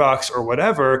sandbox or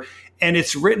whatever. And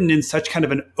it's written in such kind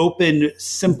of an open,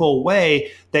 simple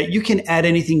way that you can add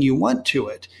anything you want to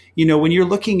it. You know, when you're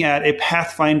looking at a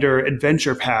Pathfinder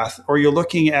adventure path, or you're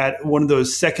looking at one of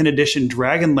those second edition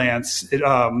Dragonlance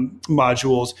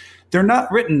modules, they're not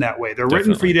written that way. They're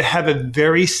written for you to have a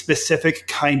very specific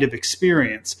kind of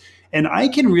experience. And I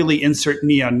can really insert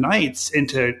Neon Knights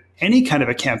into any kind of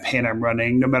a campaign I'm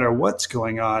running, no matter what's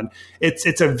going on.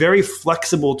 It's a very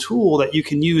flexible tool that you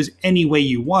can use any way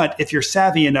you want if you're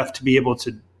savvy enough to be able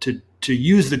to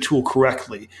use the tool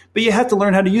correctly. But you have to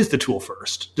learn how to use the tool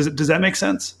first. Does that make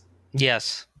sense?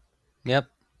 Yes. Yep.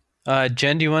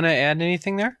 Jen, do you want to add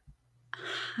anything there?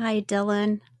 Hi,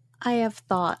 Dylan. I have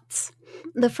thoughts.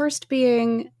 The first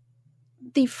being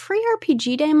the free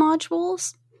RPG Day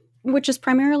modules, which is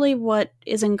primarily what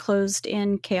is enclosed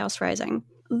in Chaos Rising.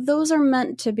 Those are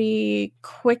meant to be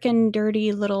quick and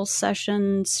dirty little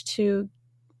sessions to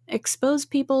expose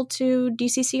people to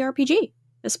DCC RPG,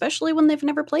 especially when they've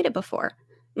never played it before.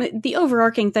 The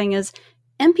overarching thing is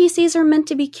NPCs are meant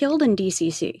to be killed in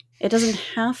DCC. It doesn't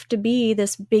have to be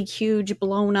this big, huge,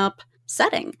 blown-up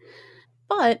setting.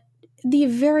 But the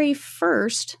very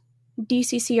first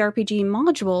DCC RPG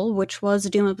module, which was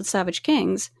Doom of the Savage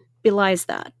Kings, belies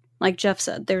that. Like Jeff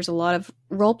said, there's a lot of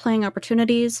role-playing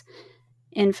opportunities.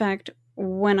 In fact,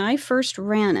 when I first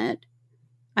ran it,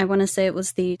 I want to say it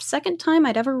was the second time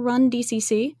I'd ever run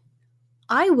DCC,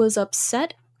 I was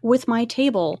upset with my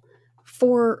table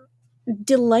for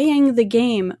delaying the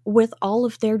game with all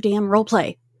of their damn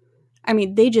roleplay. I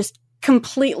mean, they just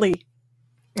completely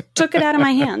took it out of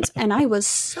my hands, and I was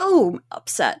so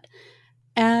upset.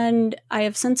 And I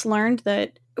have since learned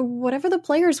that whatever the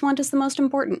players want is the most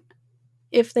important.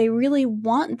 If they really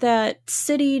want that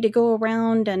city to go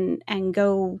around and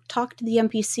go talk to the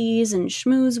NPCs and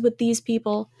schmooze with these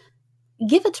people,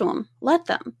 give it to them. Let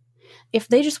them. If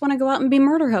they just want to go out and be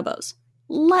murder hobos,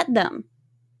 let them.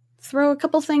 Throw a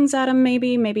couple things at them,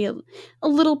 maybe a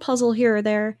little puzzle here or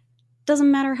there.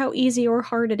 Doesn't matter how easy or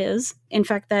hard it is. In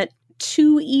fact, that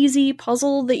too easy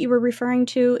puzzle that you were referring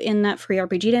to in that free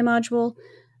RPG Day module,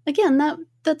 again,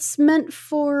 that's meant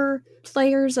for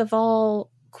players of all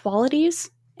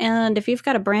qualities. And if you've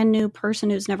got a brand new person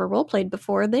who's never roleplayed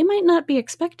before, they might not be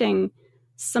expecting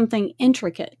something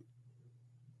intricate.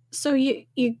 So you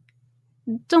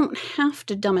don't have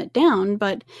to dumb it down,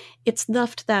 but it's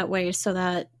left that way so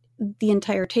that the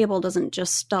entire table doesn't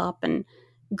just stop and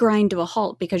grind to a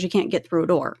halt because you can't get through a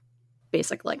door,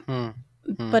 basically.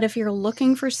 But if you're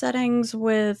looking for settings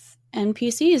with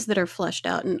NPCs that are fleshed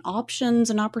out and options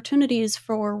and opportunities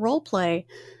for roleplay,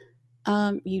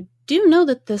 you do know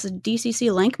that this DCC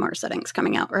Lankmar setting's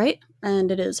coming out, right? And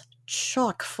it is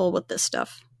chock full with this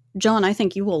stuff. John, I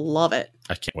think you will love it.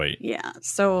 I can't wait. Yeah,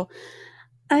 so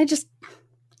those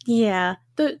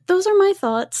are my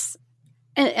thoughts.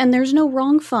 And there's no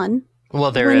wrong fun.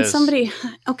 Well, there is.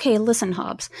 Okay, listen,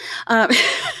 Hobbs.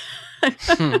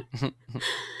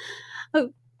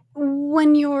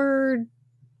 When you're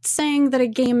saying that a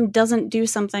game doesn't do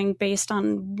something based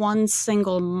on one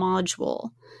single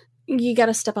module, you got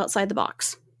to step outside the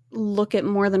box. Look at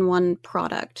more than one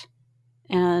product.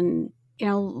 And,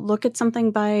 look at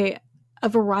something by a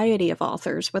variety of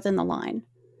authors within the line.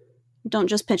 Don't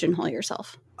just pigeonhole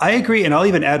yourself. I agree, and I'll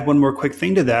even add one more quick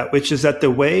thing to that, which is that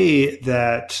the way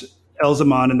that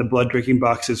Elzamon and the Blood Drinking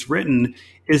Box is written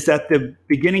is that the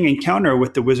beginning encounter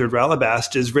with the wizard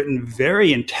Ralabast is written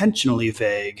very intentionally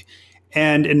vague.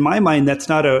 And in my mind, that's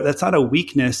not a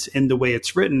weakness in the way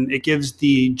it's written. It gives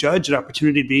the judge an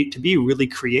opportunity to be really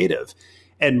creative.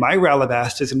 And my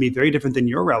Ralabast is going to be very different than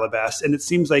your Ralabast. And it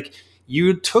seems like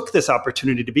you took this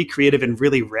opportunity to be creative and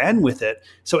really ran with it.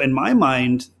 So in my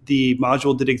mind, the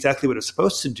module did exactly what it was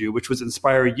supposed to do, which was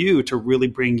inspire you to really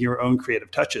bring your own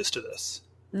creative touches to this.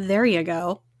 There you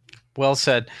go. Well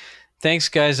said. Thanks,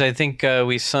 guys. I think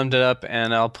we summed it up,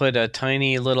 and I'll put a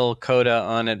tiny little coda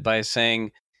on it by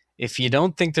saying, if you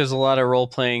don't think there's a lot of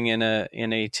role-playing in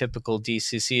a typical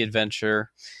DCC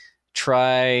adventure,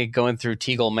 try going through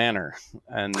Teagle Manor,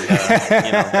 and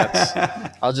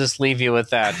I'll just leave you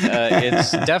with that.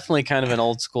 It's definitely kind of an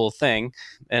old school thing,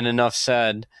 and enough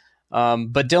said.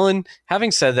 But Dylan,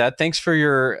 having said that, thanks for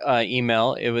your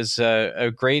email. It was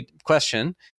a great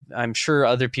question. I'm sure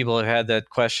other people have had that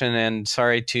question, and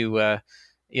sorry to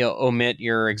omit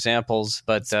your examples,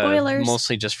 but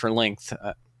mostly just for length.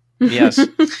 Yes.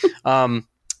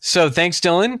 So thanks,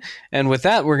 Dylan. And with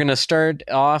that, we're going to start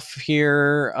off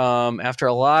here after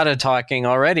a lot of talking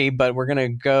already, but we're going to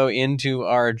go into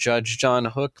our Judge John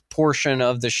Hook portion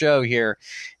of the show here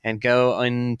and go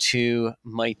into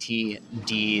Mighty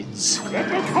Deeds. Let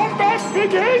the combat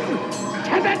begin!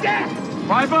 To the death!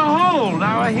 Why, behold,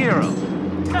 our hero.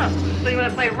 So you want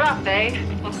to play rough, eh?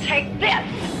 Well, take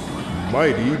this!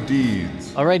 Mighty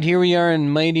Deeds. All right, here we are in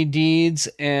Mighty Deeds,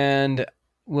 and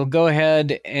we'll go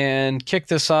ahead and kick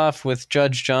this off with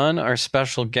Judge John, our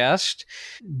special guest.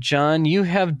 John, you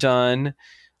have done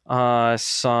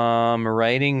some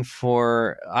writing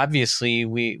for, obviously,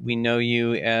 we know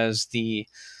you as the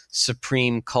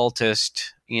supreme cultist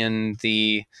in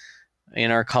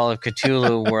our Call of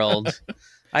Cthulhu world.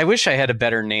 I wish I had a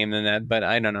better name than that, but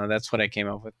I don't know. That's what I came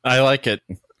up with. I like it.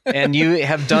 And you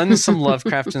have done some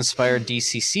Lovecraft-inspired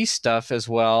DCC stuff as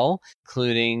well,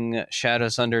 including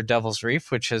Shadows Under Devil's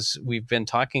Reef, which we've been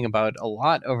talking about a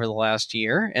lot over the last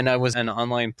year. And I was an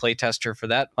online playtester for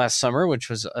that last summer, which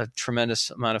was a tremendous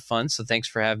amount of fun. So thanks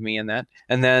for having me in that.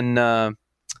 And then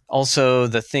also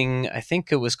the thing, I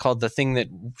think it was called The Thing That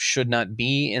Should Not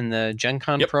Be in the Gen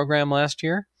Con program last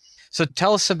year. So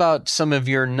tell us about some of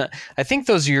your, I think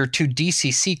those are your 2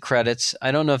 DCC credits.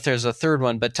 I don't know if there's a third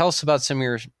one, but tell us about some of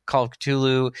your Call of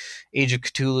Cthulhu, Age of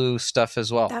Cthulhu stuff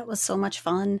as well. That was so much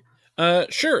fun.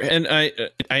 Sure. And I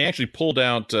actually pulled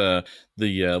out the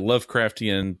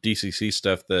Lovecraftian DCC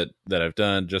stuff that I've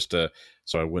done just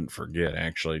so I wouldn't forget,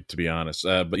 actually, to be honest.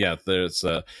 But yeah, there's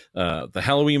the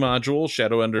Halloween module,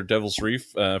 Shadow Under Devil's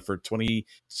Reef, for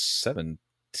 2017.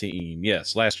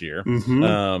 Yes, last year.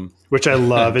 Mm-hmm. Which I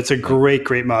love. It's a great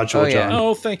module, John.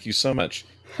 Oh, thank you so much.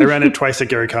 I ran it twice at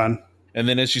GaryCon. And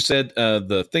then, as you said,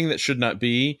 The Thing That Should Not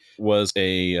Be was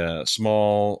a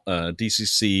small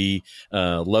DCC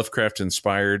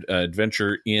Lovecraft-inspired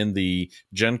adventure in the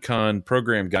Gen Con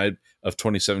program guide of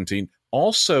 2017.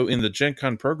 Also, in the Gen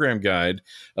Con program guide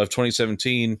of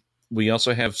 2017, we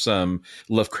also have some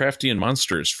Lovecraftian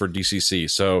monsters for DCC.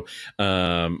 So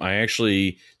I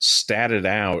actually statted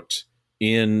out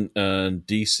in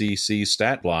DCC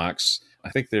stat blocks. I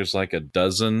think there's like a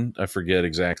dozen, I forget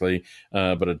exactly,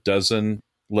 but a dozen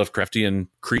Lovecraftian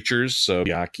creatures. So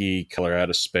Yaki, Color Out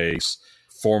of Space,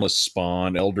 Formless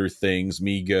Spawn, Elder Things,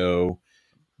 Migo.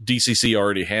 DCC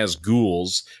already has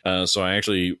ghouls. So I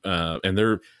actually, and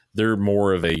they're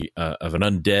more of an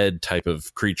undead type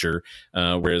of creature,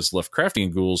 whereas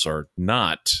Lovecraftian ghouls are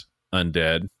not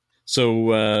undead.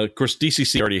 So, of course,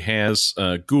 DCC already has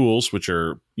ghouls, which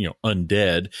are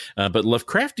undead, but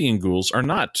Lovecraftian ghouls are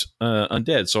not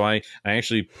undead. So I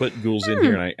actually put ghouls in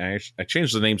here, and I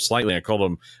changed the name slightly. I called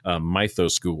them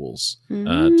mythos ghouls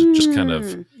to just kind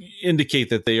of indicate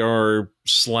that they are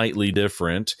slightly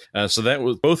different. So that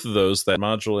was both of those. That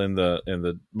module and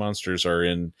the monsters are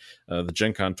in the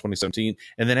Gen Con 2017,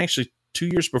 and then actually 2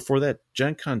 years before that,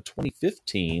 Gen Con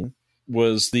 2015.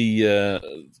 Was the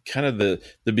kind of the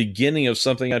beginning of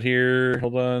something out here.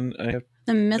 Hold on, I have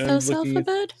the Mythos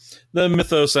alphabet. The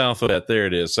Mythos alphabet. There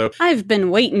it is. So I've been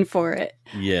waiting for it.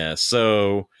 Yeah.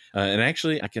 So and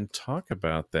actually, I can talk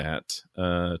about that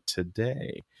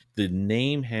today. The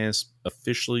name has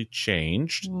officially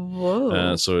changed.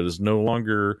 Whoa! So it is no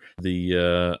longer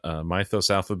the Mythos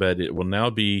alphabet. It will now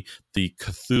be the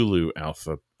Cthulhu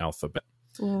alphabet.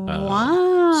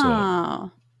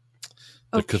 Wow.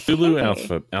 The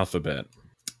Cthulhu alphabet.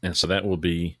 And so that will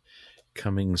be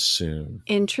coming soon.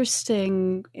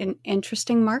 Interesting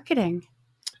marketing.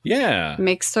 Yeah.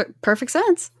 Makes perfect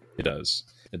sense. It does.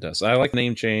 It does. I like the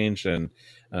name change, and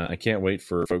I can't wait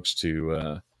for folks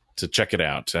to check it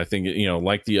out. I think,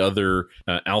 like the other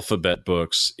alphabet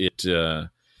books,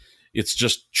 it's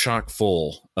just chock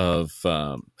full of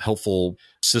helpful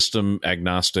system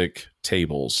agnostic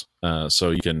tables.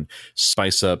 So you can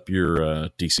spice up your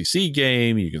DCC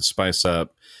game. You can spice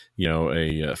up, a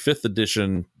 5th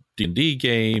edition D&D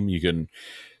game. You can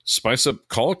spice up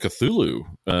Call of Cthulhu,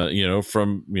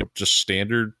 from just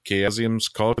standard Chaosium's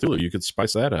Call of Cthulhu. You could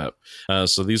spice that up.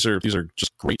 So these are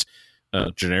just great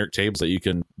generic tables that you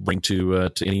can bring to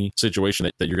any situation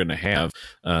that you're going to have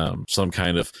some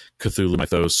kind of Cthulhu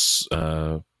mythos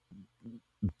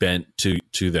bent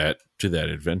to that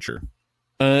adventure.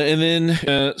 And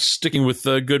then sticking with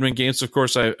Goodman Games, of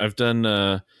course, I've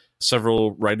done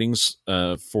several writings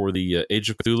for the Age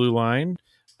of Cthulhu line.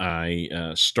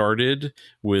 I started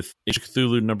with Age of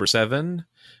Cthulhu number 7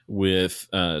 with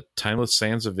Timeless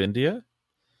Sands of India,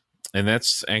 and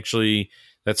that's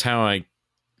how I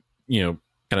kind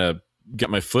of got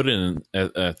my foot in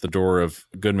at the door of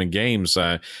Goodman Games.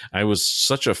 I was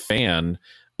such a fan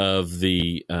of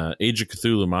the Age of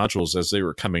Cthulhu modules as they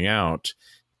were coming out,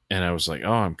 and I was like,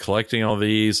 oh, I'm collecting all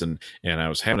these, and I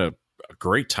was having a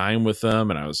great time with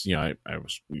them, and I was I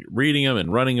was reading them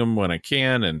and running them when I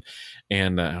can,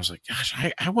 and I was like, gosh,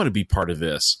 I want to be part of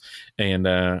this, and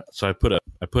so I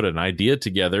put an idea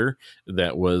together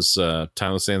that was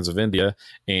Timeless Sands of India,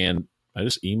 and I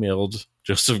just emailed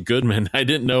Joseph Goodman. I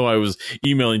didn't know I was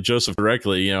emailing Joseph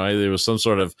directly. There was some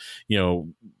sort of,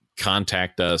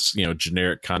 contact us,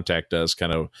 generic contact us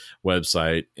kind of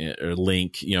website or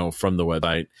link, from the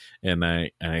website. And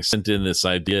I sent in this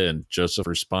idea, and Joseph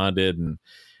responded, and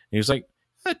he was like,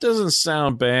 that doesn't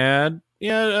sound bad.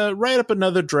 Yeah. Write up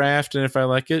another draft. And if I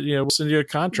like it, we'll send you a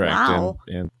contract. Wow.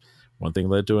 And one thing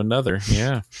led to another.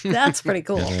 Yeah. That's pretty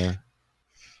cool.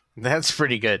 That's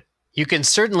pretty good. You can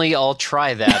certainly all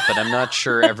try that, but I'm not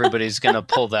sure everybody's going to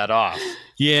pull that off.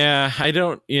 Yeah, I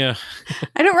don't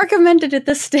recommend it at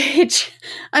this stage.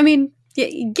 I mean, yeah,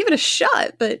 give it a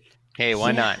shot, but hey,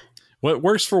 why not? What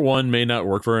works for one may not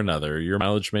work for another. Your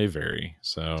mileage may vary.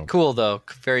 So cool, though.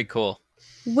 Very cool.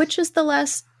 Which is the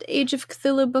last Age of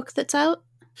Cthulhu book that's out?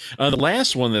 The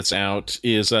last one that's out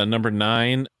is number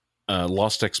 9,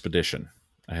 Lost Expedition.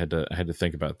 I had to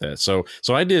think about that. So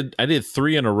I did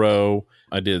 3 in a row.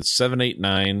 I did 7, 8,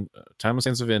 9, Timeless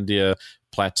Sands of India,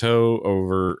 Starfall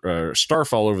over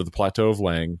the Plateau of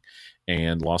Leng,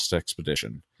 and Lost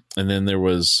Expedition. And then there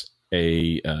was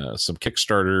some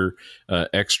Kickstarter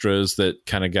extras that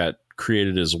kind of got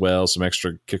created as well, some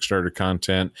extra Kickstarter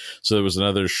content. So there was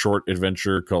another short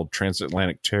adventure called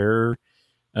Transatlantic Terror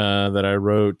that I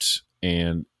wrote,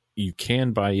 and you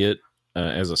can buy it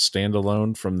as a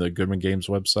standalone from the Goodman Games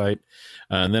website.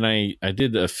 And then I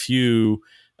did a few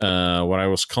what I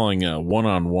was calling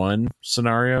one-on-one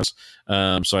scenarios.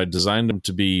 So I designed them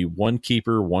to be one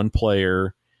keeper, one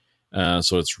player.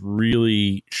 So it's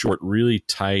really short, really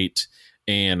tight.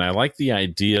 And I like the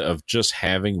idea of just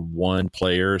having one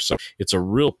player. So it's a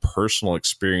real personal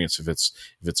experience if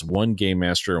it's one game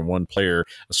master and one player,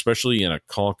 especially in a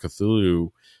Call of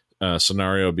Cthulhu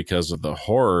scenario, because of the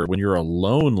horror. When you're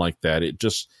alone like that, it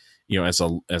just, as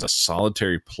a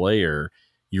solitary player,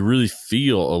 you really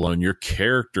feel alone. Your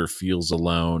character feels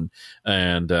alone,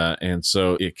 and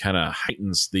so it kind of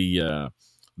heightens the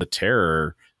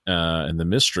terror and the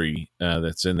mystery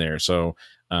that's in there. So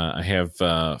I have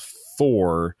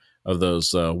 4 of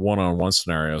those one-on-one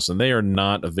scenarios, and they are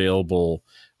not available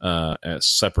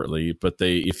separately. But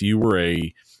if you were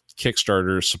a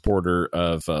Kickstarter supporter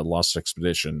of Lost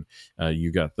Expedition,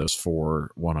 you got those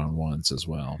 4 one-on-ones as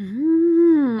well.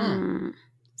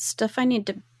 Stuff I need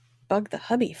to bug the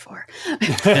hubby for.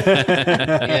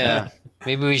 Yeah,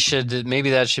 maybe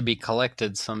that should be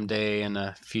collected someday in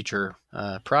a future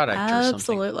product or something.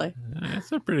 Absolutely.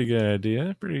 That's a pretty good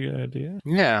idea.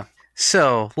 Yeah.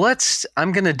 So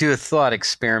I'm going to do a thought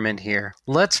experiment here.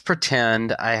 Let's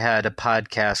pretend I had a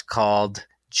podcast called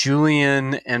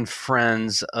Julian and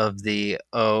Friends of the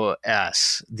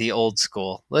OS, the old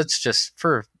school. Let's just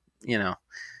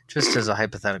just as a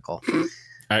hypothetical.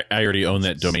 I already own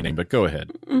that domain name, but go ahead.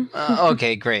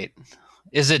 Okay, great.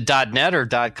 Is it .net or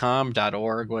 .com,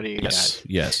 .org? What do you got?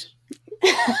 Yes.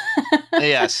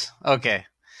 Yes. Okay.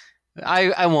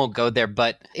 I won't go there,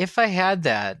 but if I had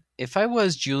that, if I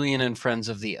was Julian and Friends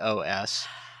of the OS,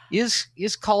 is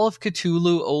Call of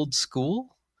Cthulhu old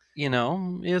school?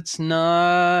 It's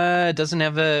not, it doesn't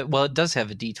have it does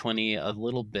have a D20 a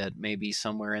little bit, maybe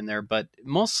somewhere in there, but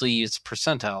mostly it's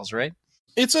percentiles, right?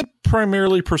 It's a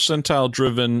primarily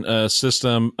percentile-driven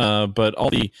system, but all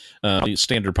the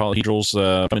standard polyhedrals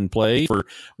come in play for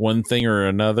one thing or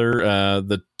another.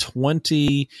 The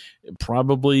 20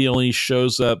 probably only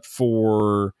shows up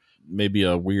for maybe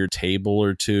a weird table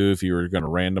or two if you were going to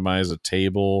randomize a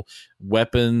table.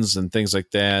 Weapons and things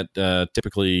like that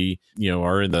typically,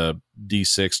 are in the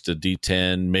D6 to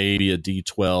D10, maybe a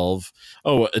D12.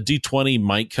 Oh, a D20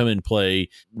 might come in play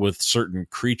with certain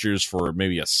creatures for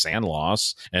maybe a sand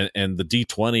loss. And the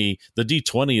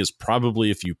D20 is probably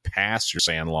if you pass your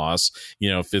sand loss,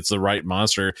 if it's the right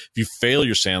monster. If you fail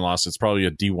your sand loss, it's probably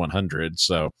a D100.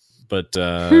 So, but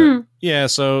yeah,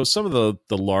 so some of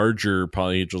the larger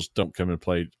polyhedrals don't come in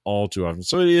play all too often.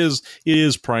 So it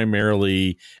is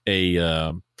primarily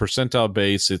a percentile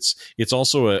base. It's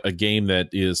also a game that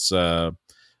is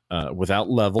without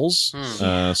levels,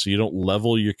 so you don't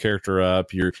level your character up.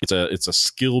 It's a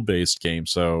skill based game.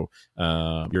 So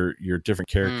your different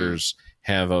characters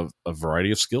have a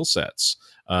variety of skill sets,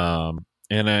 and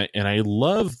I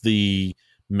love the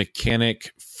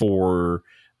mechanic for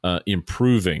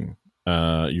improving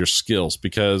your skills,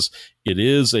 because it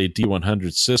is a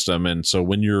D100 system, and so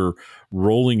when you're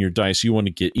rolling your dice, you want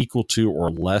to get equal to or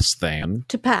less than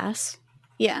to pass.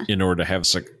 Yeah, in order to have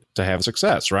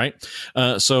success, right?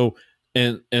 So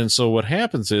what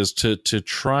happens is to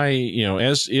try,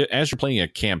 as you're playing a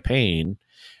campaign,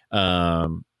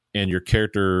 and your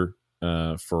character,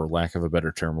 for lack of a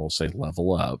better term, we'll say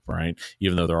level up, right?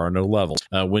 Even though there are no levels,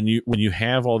 when you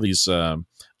have all these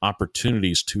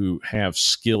opportunities to have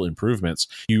skill improvements,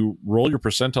 you roll your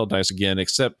percentile dice again,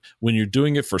 except when you're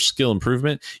doing it for skill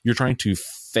improvement, you're trying to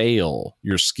fail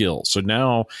your skill. So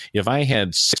now if I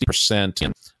had 60%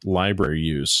 in library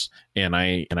use and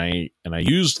I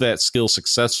used that skill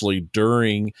successfully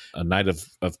during a night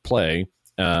of play,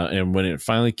 and when it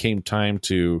finally came time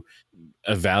to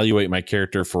evaluate my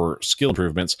character for skill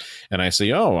improvements, and I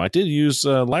say, oh, I did use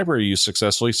library use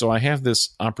successfully, so I have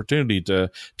this opportunity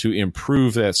to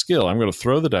improve that skill. I'm going to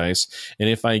throw the dice, and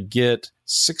if I get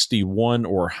 61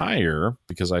 or higher,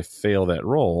 because I fail that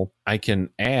roll, I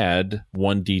can add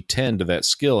 1d10 to that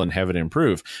skill and have it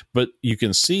improve. But you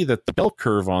can see that the bell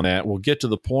curve on that will get to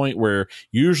the point where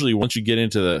usually once you get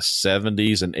into the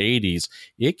 70s and 80s,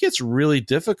 it gets really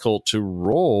difficult to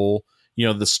roll.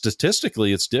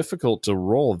 Statistically, it's difficult to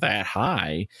roll that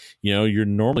high. You're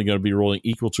normally going to be rolling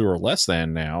equal to or less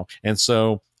than now. And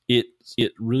so it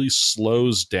really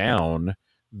slows down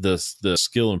the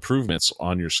skill improvements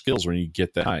on your skills when you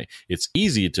get that high. It's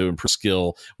easy to improve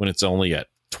skill when it's only at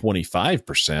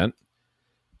 25%.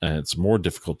 And it's more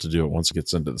difficult to do it once it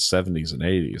gets into the 70s and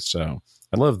 80s. So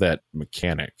I love that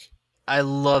mechanic. I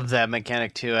love that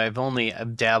mechanic too.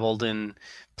 I've dabbled in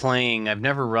playing. I've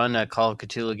never run a Call of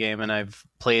Cthulhu game, and I've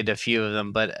played a few of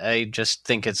them, but I just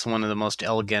think it's one of the most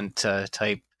elegant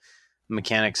type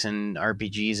mechanics in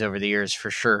RPGs over the years, for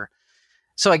sure.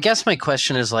 So I guess my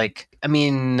question is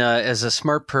as a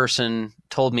smart person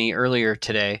told me earlier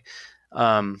today,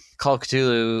 Call of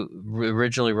Cthulhu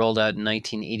originally rolled out in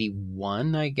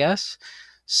 1981, I guess.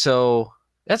 So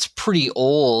that's pretty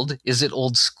old. Is it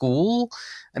old school?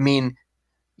 I mean,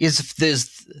 is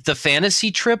the Fantasy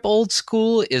Trip old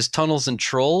school? Is Tunnels and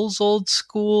Trolls old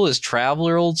school? Is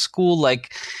Traveler old school?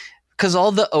 Because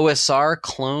all the OSR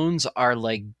clones are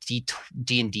like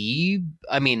D&D.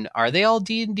 I mean, are they all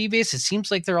D&D based? It seems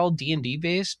like they're all D&D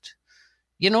based.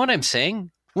 You know what I'm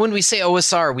saying? When we say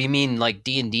OSR, we mean like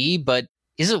D&D, but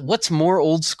what's more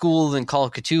old school than Call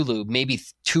of Cthulhu? Maybe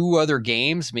 2 other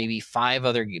games, maybe 5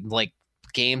 other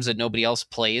games that nobody else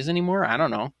plays anymore? I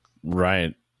don't know.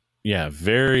 Right. Yeah,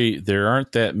 there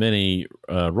aren't that many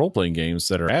role-playing games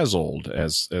that are as old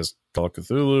as Call of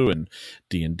Cthulhu and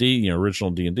D&D,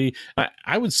 original D&D.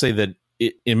 I would say that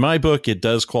in my book, it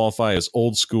does qualify as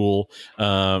old school.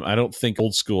 I don't think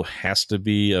old school has to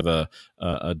be of a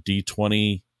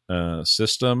D20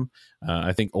 system.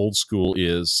 I think old school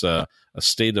is a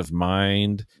state of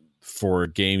mind for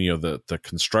a game, the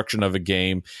construction of a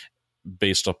game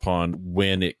based upon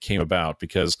when it came about.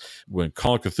 Because when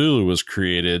Call of Cthulhu was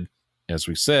created, as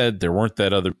we said, there weren't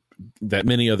that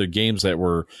many other games that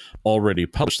were already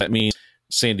published. That means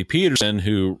Sandy Peterson,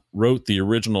 who wrote the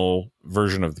original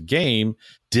version of the game,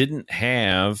 didn't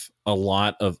have a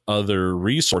lot of other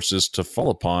resources to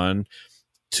fall upon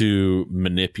to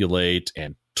manipulate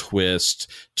and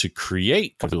twist to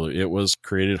create Cthulhu. It was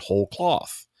created whole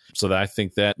cloth. So that I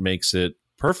think that makes it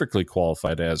perfectly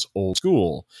qualified as old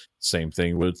school. Same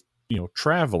thing with,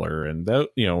 Traveler and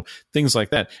things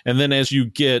like that. And then as you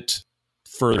get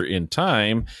further in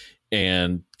time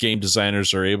and game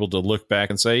designers are able to look back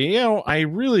and say, I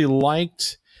really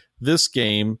liked this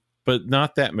game but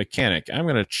not that mechanic. I'm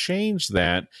going to change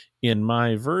that in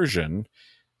my version.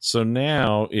 So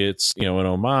now it's, an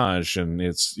homage, and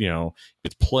it's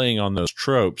playing on those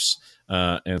tropes.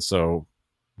 And so,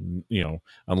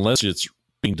 unless it's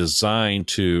being designed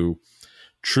to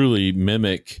truly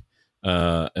mimic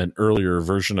an earlier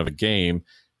version of a game,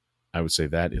 I would say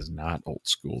that is not old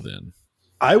school then.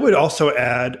 I would also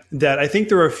add that I think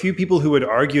there are a few people who would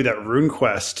argue that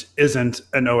RuneQuest isn't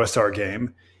an OSR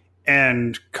game,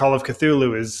 and Call of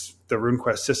Cthulhu is the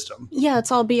RuneQuest system. Yeah,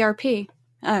 it's all BRP,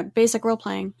 basic role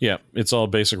playing. Yeah, it's all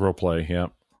basic role play. Yeah.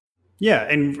 Yeah,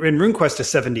 and RuneQuest is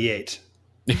 78.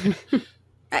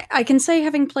 I can say,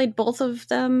 having played both of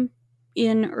them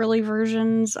in early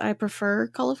versions, I prefer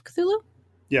Call of Cthulhu.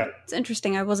 Yeah. It's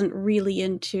interesting. I wasn't really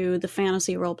into the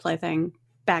fantasy roleplay thing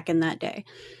back in that day.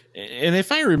 And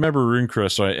if I remember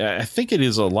RuneQuest, I think it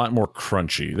is a lot more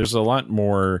crunchy. There's a lot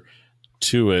more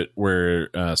to it where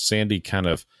Sandy kind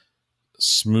of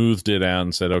smoothed it out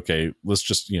and said, okay, let's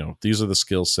just, these are the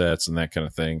skill sets and that kind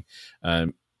of thing.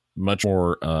 Much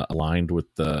more aligned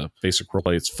with the basic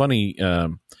roleplay. It's funny,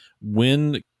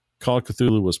 when Call of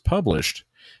Cthulhu was published,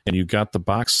 and you got the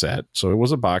box set. So it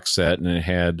was a box set, and it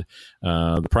had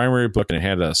the primary book, and it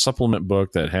had a supplement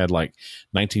book that had like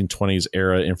 1920s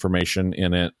era information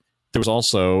in it. There was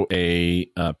also a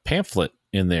pamphlet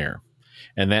in there,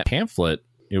 and that pamphlet,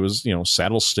 it was,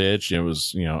 saddle stitched. It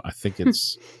was, I think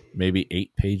it's maybe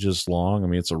 8 pages long. I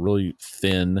mean, it's a really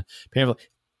thin pamphlet.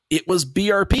 It was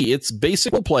BRP. It's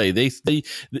basic role play. They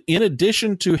in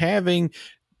addition to having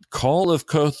Call of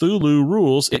Cthulhu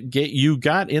rules, you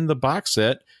got in the box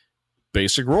set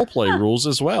basic roleplay rules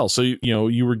as well. So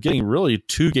you were getting really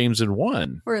 2 games in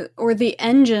one, or the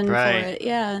engine for Right.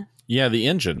 it. Yeah, the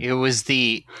engine. It was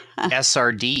the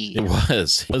SRD. It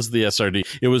was the SRD.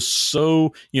 It was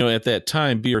so, at that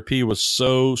time, BRP was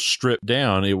so stripped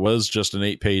down. It was just an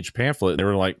 8-page pamphlet. They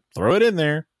were like, throw it in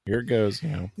there. Here it goes.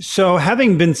 So,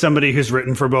 having been somebody who's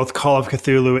written for both Call of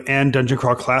Cthulhu and Dungeon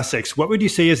Crawl Classics, what would you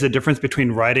say is the difference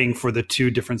between writing for the 2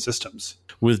 different systems?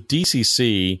 With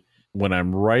DCC, when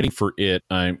I'm writing for it,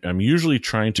 I'm usually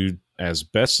trying to, as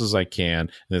best as I can, and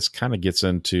this kind of gets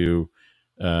into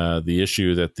the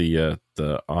issue that the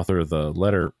author of the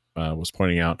letter was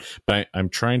pointing out, but I'm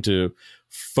trying to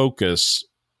focus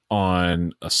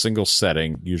on a single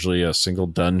setting, usually a single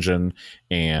dungeon,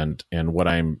 and what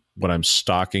I'm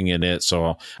stocking in it.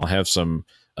 So I'll have some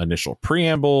initial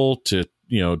preamble to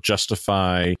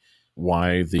justify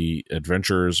why the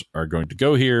adventurers are going to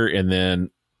go here, and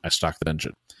then I stock the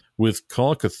dungeon. With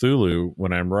Call of Cthulhu,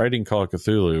 when I'm writing Call of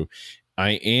Cthulhu,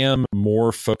 I am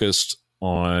more focused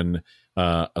on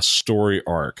a story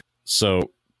arc.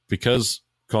 So because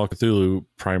Call of Cthulhu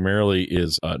primarily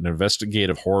is an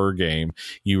investigative horror game,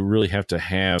 you really have to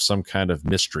have some kind of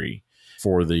mystery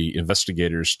for the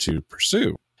investigators to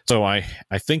pursue. So I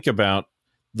think about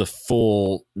the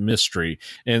full mystery,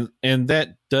 and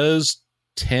that does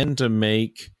tend to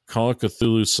make Call of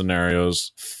Cthulhu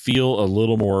scenarios feel a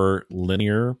little more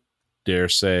linear, dare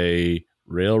say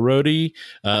railroady.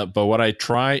 But what I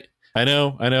try, I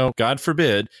know, God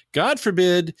forbid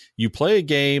you play a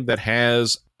game that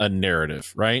has a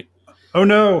narrative, right? Oh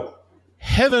no.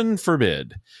 Heaven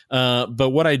forbid.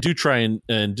 But what I do try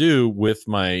and do with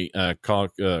my Call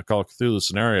of Cthulhu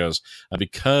scenarios,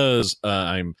 because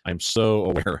I'm so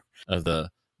aware of the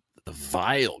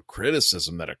vile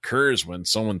criticism that occurs when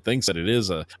someone thinks that it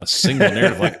is a single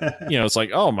narrative, like, it's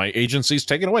like, oh, my agency's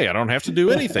taken away, I don't have to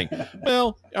do anything.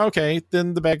 Well, okay,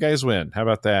 then the bad guys win. How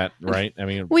about that, right? I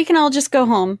mean, we can all just go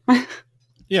home.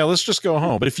 yeah, let's just go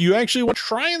home. But if you actually want to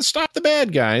try and stop the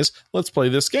bad guys, let's play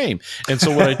this game. And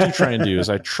so what I do try and do is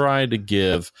I try to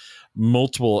give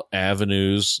multiple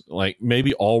avenues, like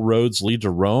maybe all roads lead to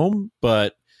Rome,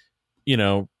 but you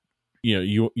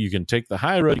can take the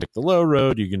high road, you can take the low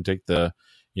road, you can take the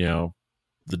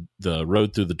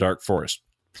road through the dark forest.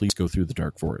 Please go through the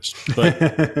dark forest. But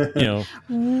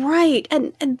right.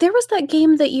 And there was that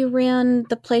game that you ran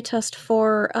the playtest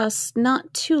for us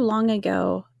not too long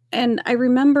ago. And I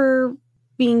remember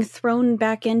being thrown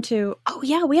back into, oh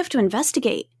yeah, we have to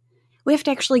investigate. We have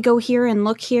to actually go here and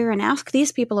look here and ask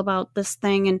these people about this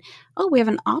thing. And, oh, we have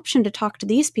an option to talk to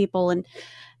these people. And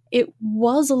it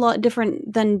was a lot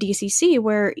different than DCC,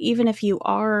 where even if you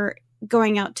are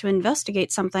going out to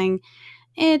investigate something,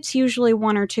 it's usually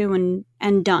 1 or 2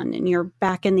 and done. And you're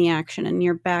back in the action and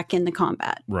you're back in the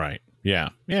combat. Right.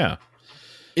 Yeah. Yeah.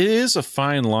 It is a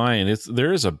fine line.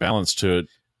 There is a balance to it.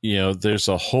 There's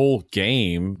a whole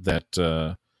game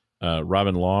that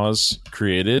Robin Laws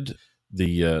created,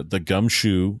 the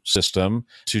gumshoe system,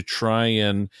 to try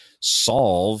and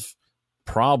solve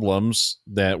problems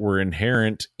that were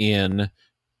inherent in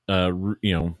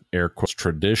air quotes,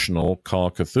 traditional Call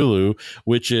of Cthulhu,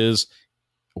 which is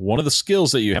one of the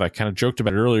skills that you have. I kind of joked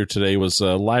about it earlier today was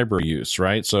library use,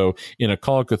 right? So in a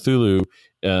Call of Cthulhu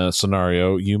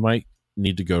scenario, you might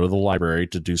need to go to the library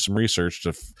to do some research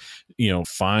to,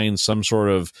 find some sort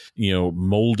of,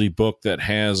 moldy book that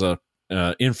has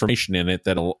information in it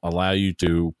that'll allow you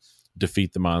to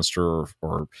defeat the monster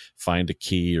or find a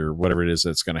key or whatever it is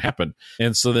that's going to happen.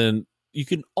 And so then you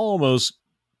can almost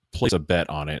place a bet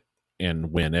on it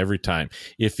and win every time.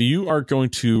 If you are going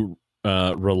to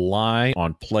rely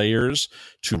on players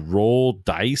to roll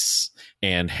dice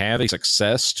and have a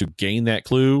success to gain that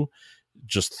clue,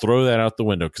 just throw that out the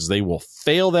window, because they will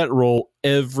fail that roll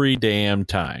every damn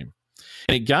time.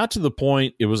 And it got to the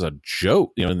point, it was a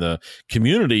joke, in the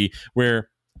community where,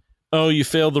 oh, you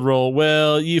failed the roll.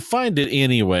 Well, you find it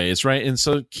anyways, right? And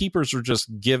so keepers were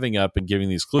just giving up and giving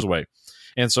these clues away.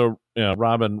 And so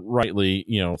Robin rightly,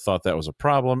 thought that was a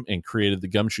problem and created the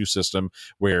gumshoe system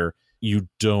where you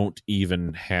don't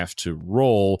even have to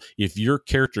roll. If your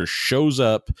character shows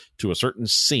up to a certain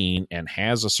scene and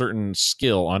has a certain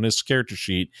skill on his character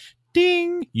sheet,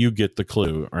 ding, you get the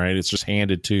clue, right? It's just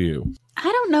handed to you. I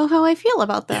don't know how I feel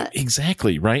about that.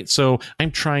 Exactly, right? So I'm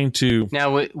trying to...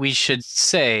 Now, we should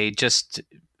say, just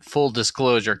full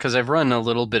disclosure, because I've run a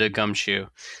little bit of Gumshoe,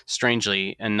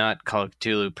 strangely, and not Call of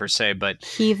Cthulhu per se, but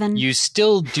Heathen. You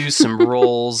still do some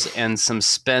rolls and some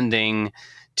spending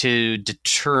to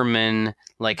determine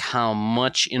how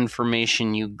much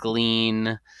information you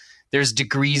glean. There's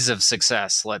degrees of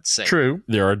success, let's say. True.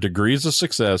 There are degrees of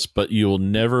success, but you'll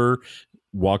never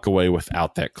walk away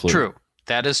without that clue. True.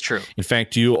 That is true. In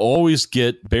fact, you always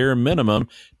get bare minimum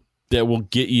that will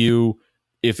get you,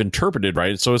 if interpreted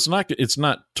right. So it's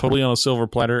not totally on a silver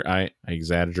platter. I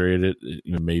exaggerated it,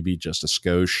 maybe just a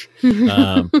skosh.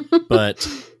 But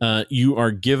you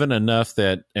are given enough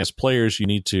that as players you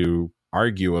need to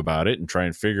argue about it and try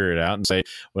and figure it out and say,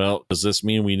 well, does this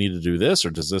mean we need to do this or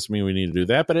does this mean we need to do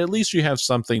that? But at least you have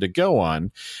something to go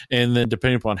on. And then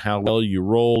depending upon how well you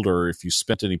rolled or if you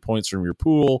spent any points from your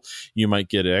pool, you might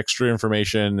get extra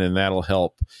information and that'll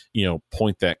help,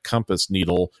 point that compass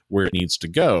needle where it needs to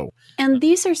go. And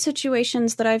these are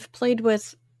situations that I've played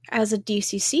with as a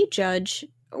DCC judge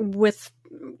with,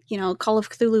 Call of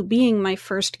Cthulhu being my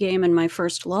first game and my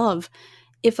first love.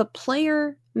 If a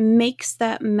player makes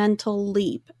that mental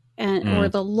leap or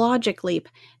the logic leap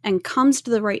and comes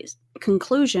to the right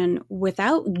conclusion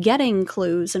without getting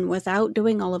clues and without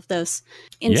doing all of this,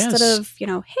 instead of,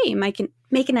 hey, make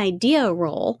an idea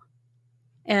roll,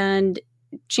 and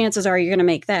chances are you're going to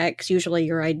make that because usually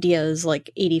your idea is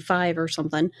 85 or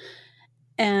something,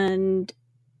 and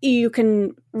you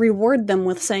can reward them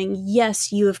with saying,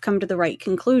 yes, you have come to the right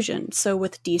conclusion. So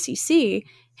with DCC,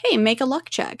 hey, make a luck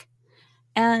check.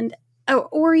 And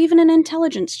or even an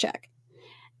intelligence check,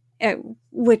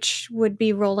 which would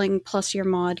be rolling plus your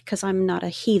mod because I'm not a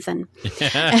heathen.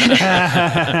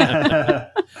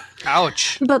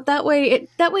 Ouch! But that way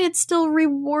it still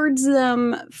rewards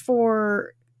them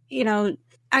for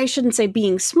I shouldn't say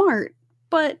being smart,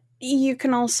 but you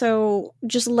can also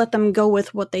just let them go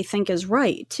with what they think is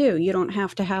right too. You don't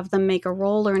have to have them make a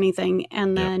roll or anything,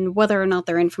 and then whether or not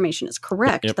their information is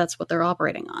correct, that's what they're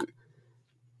operating on.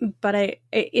 But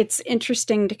it's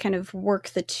interesting to kind of work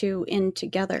the two in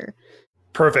together.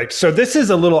 Perfect. So this is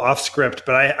a little off script,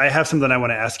 but I have something I want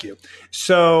to ask you.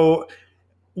 So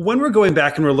when we're going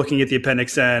back and we're looking at the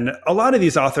Appendix N, a lot of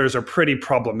these authors are pretty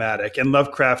problematic, and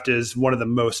Lovecraft is one of the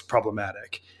most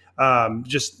problematic.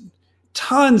 Just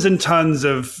tons and tons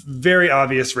of very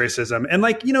obvious racism. And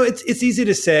it's easy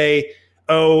to say,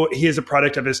 oh, he is a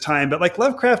product of his time, but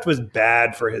Lovecraft was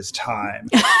bad for his time.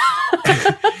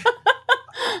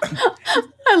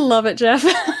 I love it, Jeff.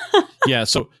 Yeah.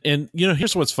 So, and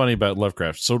here's what's funny about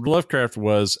Lovecraft. So Lovecraft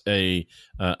was an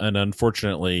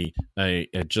unfortunately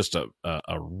just a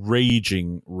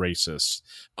raging racist.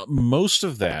 Most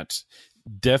of that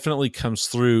definitely comes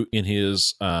through in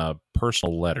his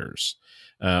personal letters.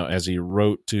 As he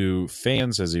wrote to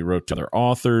fans, as he wrote to other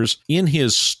authors. In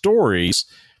his stories,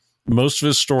 most of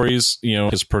his stories,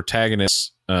 his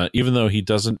protagonists, even though he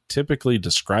doesn't typically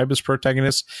describe his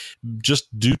protagonists, just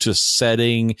due to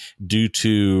setting, due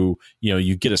to,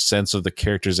 you get a sense of the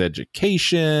character's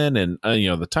education and,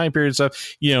 the time period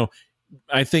stuff,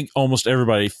 I think almost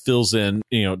everybody fills in,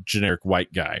 generic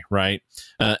white guy, right?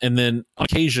 And then on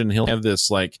occasion he'll have this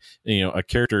a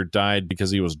character died because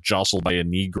he was jostled by a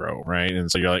Negro, right? And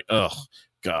so you're like, oh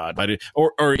God,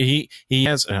 or he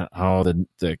has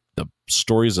the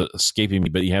story's escaping me,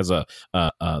 but he has there's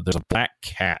a black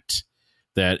cat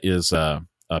that is a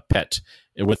pet,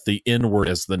 with the N word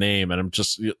as the name. And I'm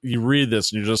just, you read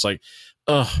this and you're just like,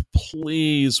 oh,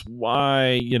 please,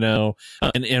 why,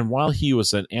 and while he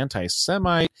was an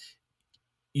anti-Semite,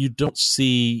 he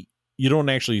doesn't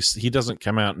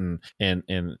come out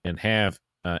and have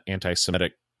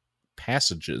anti-Semitic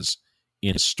passages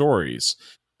in his stories.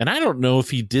 And I don't know if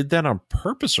he did that on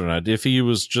purpose or not. If he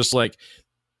was just like,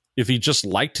 if he just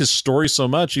liked his story so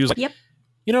much, he was like, Yep.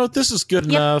 This is good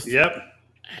enough. Yep.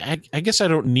 I guess I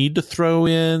don't need to throw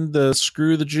in the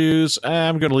screw the Jews.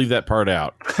 I'm going to leave that part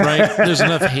out, right? There's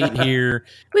enough hate here.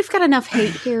 We've got enough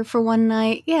hate here for one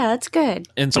night. Yeah, it's good.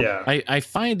 And so I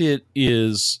find it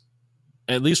is,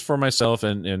 at least for myself,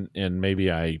 and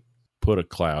maybe I put a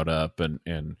cloud up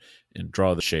and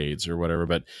draw the shades or whatever,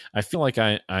 but I feel like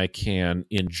I can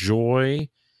enjoy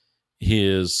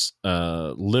his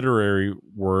literary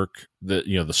work,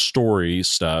 the story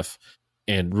stuff,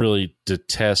 and really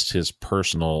detest his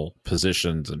personal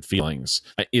positions and feelings.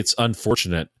 It's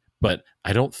unfortunate, but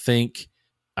I don't think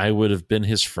I would have been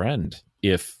his friend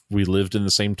if we lived in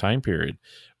the same time period.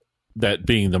 That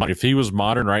being if he was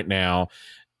modern right now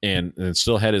and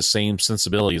still had his same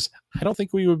sensibilities, I don't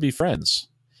think we would be friends,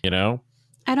 I don't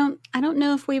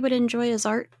know if we would enjoy his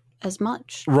art as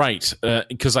much. Right.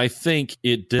 Because I think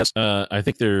it does. I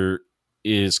think there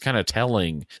is kind of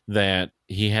telling that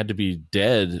he had to be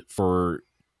dead for,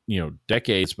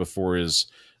 decades before his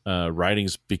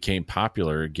writings became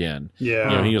popular again.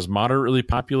 Yeah. He was moderately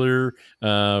popular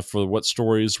for what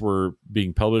stories were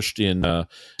being published in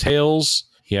Tales.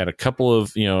 He had a couple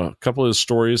of his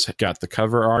stories got the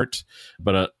cover art,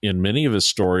 but in many of his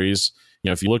stories,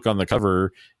 if you look on the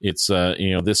cover, it's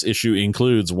this issue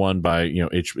includes one by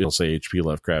it'll say H.P.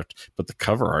 Lovecraft, but the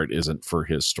cover art isn't for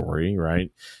his story, right?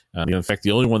 In fact,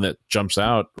 the only one that jumps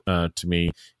out to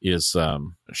me is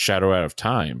Shadow Out of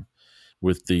Time,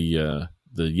 with the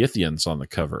Yithians on the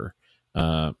cover.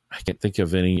 I can't think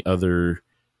of any other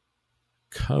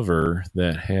cover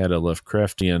that had a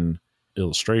Lovecraftian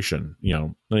illustration.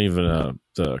 Not even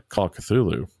the Call of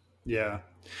Cthulhu. Yeah.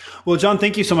 Well, John,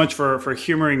 thank you so much for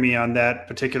humoring me on that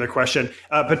particular question.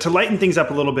 But to lighten things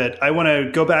up a little bit, I want to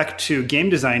go back to game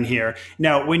design here.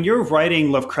 Now, when you're writing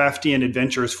Lovecraftian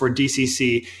adventures for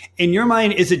DCC, in your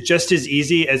mind, is it just as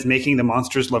easy as making the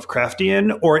monsters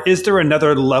Lovecraftian, or is there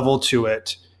another level to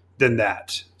it than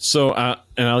that? So,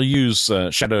 and I'll use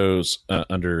Shadows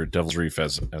under Devil's Reef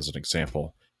as an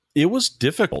example. It was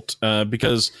difficult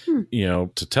because,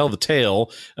 to tell the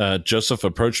tale, Joseph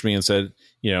approached me and said,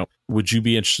 would you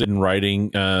be interested in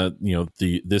writing,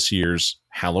 this year's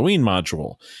Halloween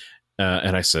module?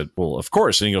 And I said, well, of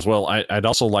course. And he goes, well, I'd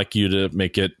also like you to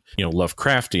make it,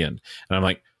 Lovecraftian. And I'm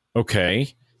like,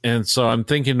 okay. And so I'm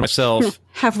thinking to myself,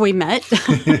 have we met?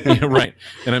 Right.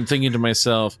 And I'm thinking to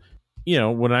myself,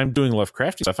 when I'm doing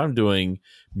Lovecraftian stuff, I'm doing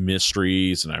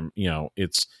mysteries, and I'm,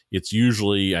 it's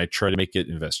usually I try to make it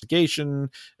investigation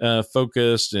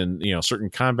focused and, certain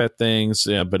combat things,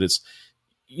 but it's,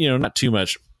 not too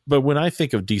much. But when I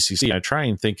think of DCC, I try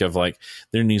and think of like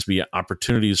there needs to be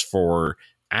opportunities for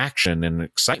action and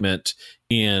excitement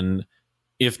in,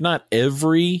 if not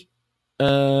every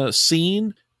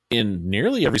scene, in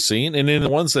nearly every scene, and in the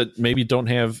ones that maybe don't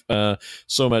have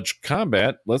so much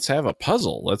combat, let's have a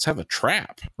puzzle, let's have a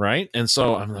trap, right? And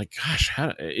so I'm like, gosh,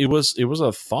 it was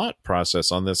a thought process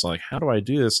on this, like, how do I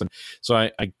do this? And so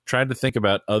I tried to think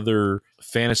about other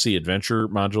fantasy adventure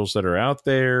modules that are out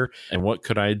there, and what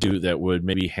could I do that would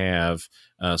maybe have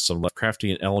some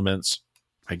Lovecraftian elements.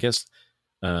 I guess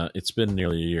it's been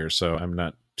nearly a year, so I'm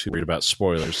not too worried about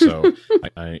spoilers. So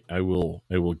I will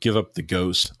give up the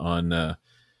ghost on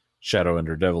Shadow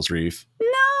Under Devil's Reef.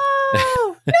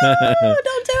 No,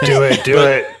 don't do it. Do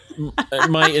it.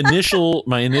 My initial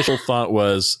thought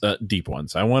was deep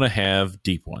ones. I want to have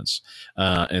deep ones,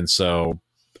 and so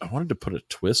I wanted to put a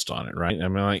twist on it, right? I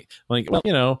mean,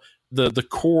 well, the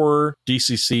core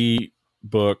DCC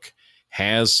book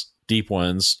has deep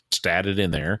ones statted in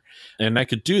there, and I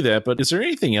could do that. But is there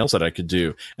anything else that I could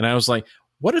do? And I was like,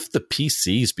 what if the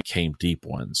PCs became deep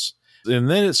ones?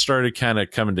 And then it started kind of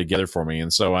coming together for me.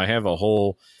 And so I have a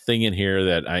whole thing in here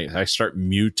that I start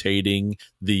mutating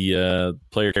the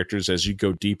player characters as you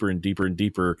go deeper and deeper and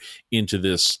deeper into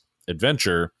this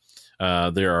adventure.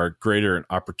 There are greater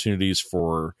opportunities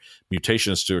for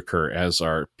mutations to occur as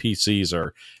our PCs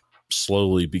are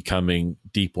slowly becoming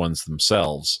deep ones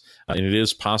themselves. And it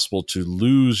is possible to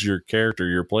lose your character,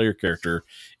 your player character.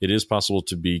 It is possible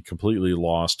to be completely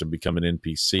lost and become an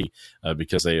NPC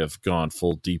because they have gone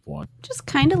full deep one. Just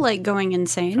kind of like going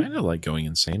insane. Kind of like going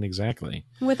insane, exactly.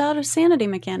 Without a sanity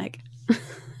mechanic.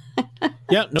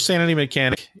 Yeah, no sanity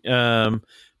mechanic. But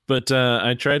But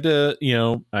I tried to,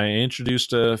 I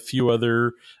introduced a few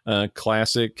other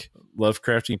classic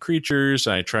Lovecraftian creatures.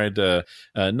 I tried to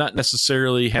not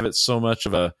necessarily have it so much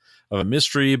of a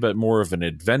mystery, but more of an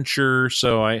adventure.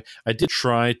 So I did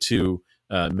try to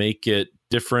make it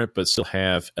different, but still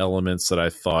have elements that I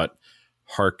thought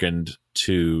harkened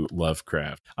to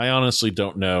Lovecraft. I honestly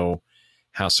don't know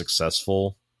how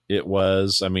successful it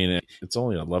was. I mean, it's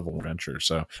only a level adventure,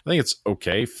 so I think it's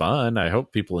okay, fun. I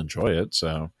hope people enjoy it.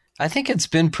 So I think it's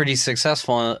been pretty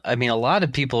successful. I mean, a lot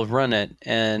of people have run it,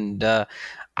 and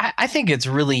I think it's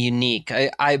really unique.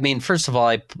 I mean, first of all,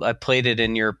 I played it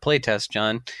in your playtest,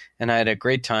 John, and I had a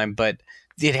great time, but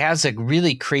it has a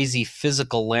really crazy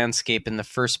physical landscape in the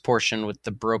first portion with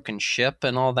the broken ship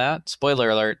and all that. Spoiler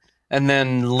alert. And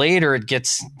then later it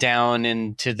gets down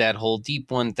into that whole deep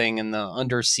one thing and the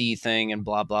undersea thing and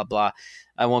blah, blah, blah.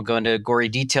 I won't go into gory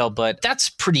detail, but that's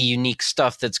pretty unique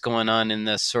stuff that's going on in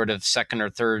this sort of second or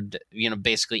third,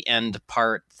 basically end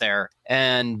part there.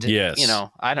 And, yes.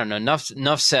 I don't know,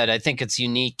 enough said. I think it's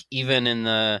unique even in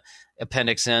the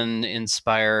Appendix N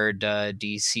inspired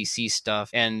DCC stuff,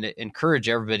 and encourage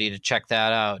everybody to check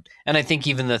that out. And I think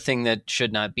even the thing that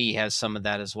should not be has some of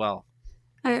that as well.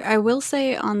 I will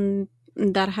say on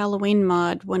that Halloween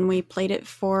mod, when we played it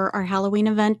for our Halloween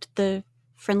event, the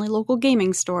friendly local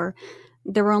gaming store,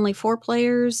 there were only 4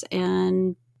 players,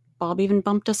 and Bob even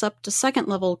bumped us up to second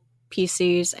level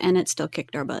PCs, and it still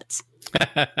kicked our butts.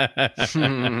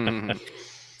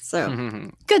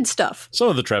 So, good stuff. Some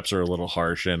of the traps are a little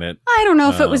harsh in it. I don't know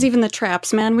if it was even the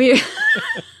traps, man. We...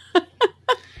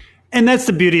 And that's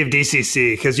the beauty of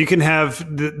DCC, because you can have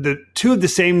the two of the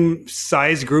same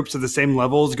size groups of the same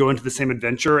levels go into the same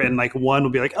adventure, and like one will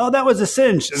be like, "Oh, that was a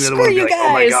cinch," and the other one will be like,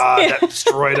 "Oh my god, that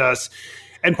destroyed us."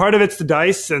 And part of it's the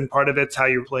dice, and part of it's how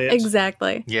you play it.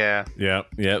 Exactly. Yeah.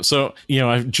 So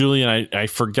Julian, I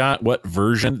forgot what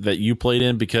version that you played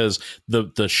in, because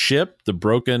the ship, the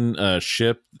broken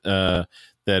ship that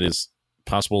is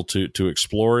possible to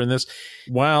explore in this,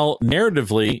 while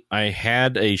narratively I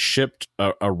had a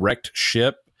wrecked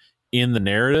ship in the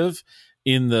narrative,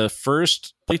 in the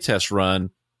first playtest run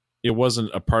it wasn't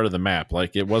a part of the map.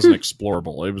 Like, it wasn't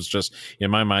explorable. It was just,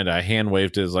 in my mind, I hand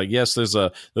waved it as like, yes, there's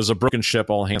a broken ship,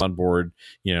 all hands on board,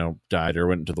 died or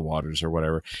went into the waters or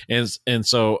whatever. And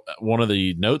so one of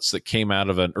the notes that came out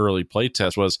of an early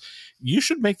playtest was, you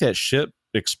should make that ship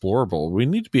explorable. We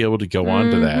need to be able to go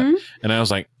on to that. And I was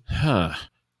like,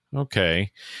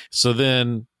 okay. So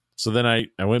then I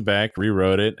went back,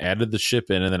 rewrote it, added the ship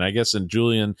in, and then I guess in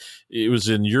Julian, it was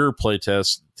in your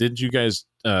playtest. Did you guys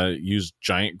use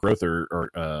giant growth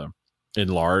or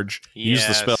enlarge? Yes. Use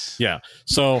the spell. Yeah.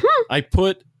 So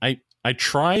I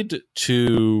tried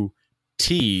to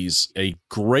tease a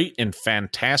great and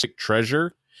fantastic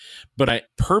treasure, but I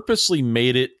purposely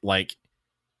made it, like,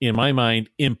 in my mind,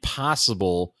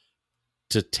 impossible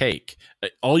to take.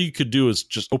 All you could do is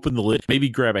just open the lid, maybe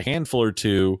grab a handful or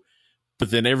two, but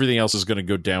then everything else is going to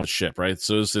go down the ship, right?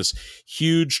 So it's this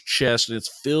huge chest, and it's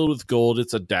filled with gold.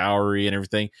 It's a dowry and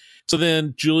everything. So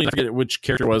then Julian, I forget which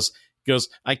character it was, goes,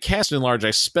 I cast enlarge, I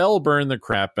spell burn the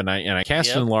crap, and I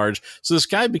cast enlarge. So this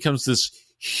guy becomes this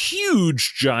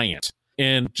huge giant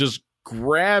and just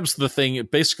grabs the thing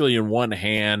basically in one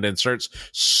hand and starts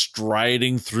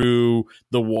striding through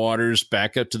the waters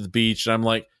back up to the beach. And I'm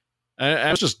like,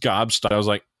 I was just gobstopped. I was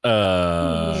like,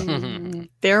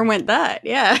 there went that.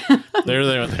 Yeah.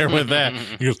 there went that.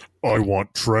 He goes, I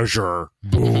want treasure.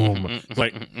 Boom. It's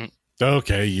like,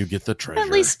 okay, you get the treasure. At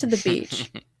least to the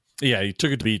beach. Yeah, he took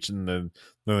it to the beach, and then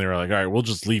they were like, all right, we'll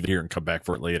just leave it here and come back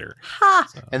for it later. Ha!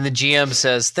 And the GM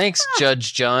says, thanks,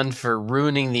 Judge John, for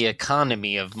ruining the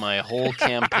economy of my whole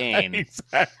campaign.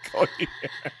 Exactly.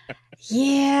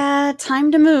 Yeah,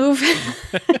 time to move.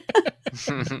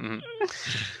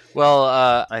 Well,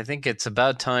 I think it's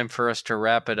about time for us to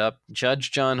wrap it up.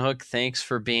 Judge John Hook, thanks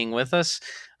for being with us.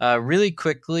 Really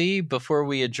quickly, before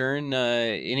we adjourn,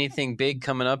 anything big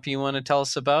coming up you want to tell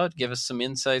us about? Give us some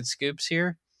inside scoops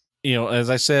here. As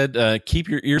I said, keep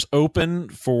your ears open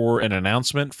for an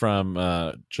announcement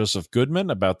from Joseph Goodman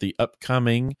about the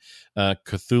upcoming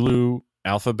Cthulhu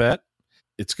alphabet.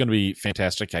 It's going to be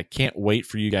fantastic. I can't wait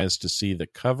for you guys to see the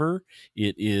cover.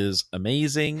 It is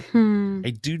amazing.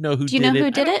 I do know who did it. Do you know who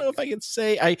did I it? don't know if I can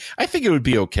say. I think it would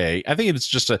be okay. I think it's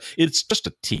just a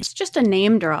tease. It's just a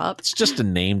name drop. It's just a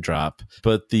name drop.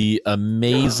 But the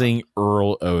amazing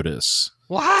Earl Otis.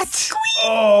 What?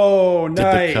 Oh,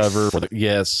 nice. Did the cover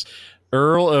yes.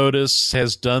 Earl Otis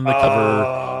has done the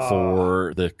cover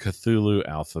for the Cthulhu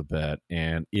alphabet,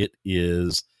 and it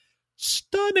is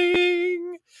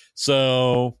stunning.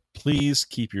 So please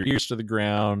keep your ears to the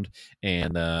ground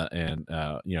and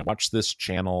watch this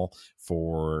channel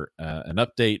for an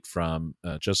update from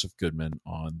Joseph Goodman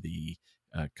on the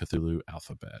Cthulhu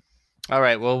alphabet. All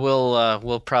right. Well,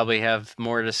 we'll probably have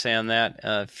more to say on that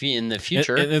in the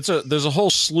future. And there's a whole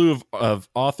slew of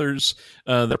authors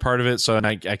that are part of it. So, and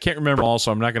I can't remember all,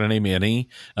 so I'm not going to name any.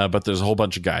 But there's a whole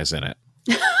bunch of guys in it.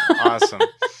 Awesome.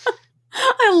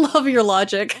 I love your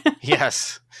logic.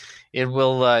 Yes. It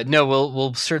will.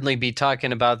 We'll certainly be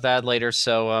talking about that later.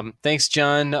 So, thanks,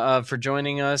 John, for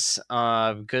joining us.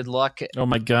 Good luck. Oh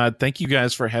my God! Thank you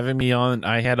guys for having me on.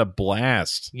 I had a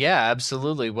blast. Yeah,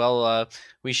 absolutely. Well,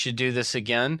 we should do this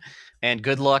again. And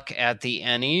good luck at the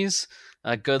Ennies.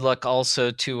 Good luck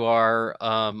also to our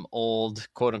old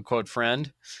quote unquote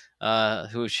friend,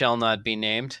 who shall not be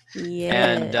named. Yeah.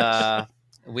 And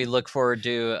we look forward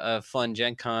to a fun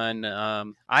Gen Con.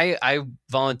 I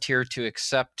volunteer to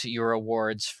accept your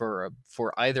awards for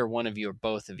either one of you or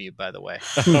both of you, by the way.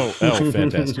 Oh,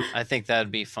 fantastic. I think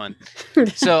that'd be fun.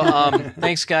 So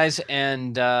thanks, guys.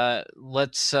 And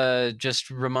let's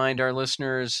just remind our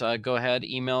listeners, go ahead,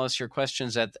 email us your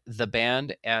questions at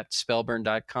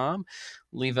theband@spellburn.com.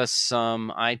 Leave us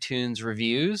some iTunes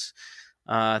reviews.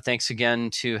 Thanks again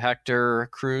to Hector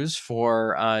Cruz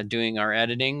for doing our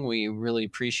editing. We really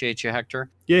appreciate you,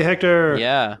 Hector. Yay, Hector!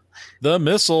 Yeah. The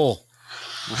missile.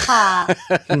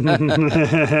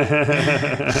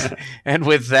 And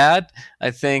with that,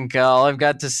 I think all I've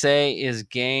got to say is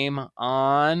game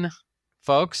on,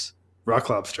 folks. Rock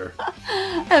Lobster.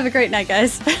 Have a great night,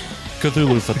 guys.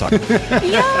 Cthulhu photography.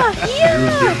 Yeah.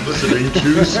 You've been listening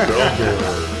to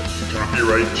Spellburn.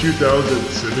 Copyright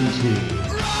 2017.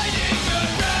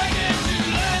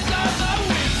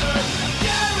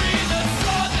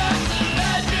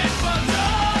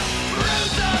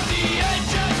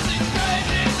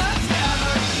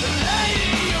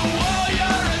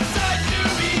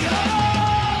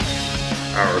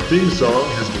 Our theme song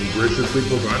has been graciously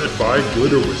provided by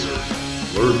Glitter Wizard.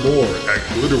 Learn more at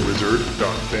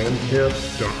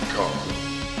glitterwizard.bandcamp.com.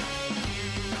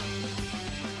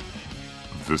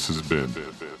 This has been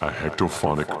a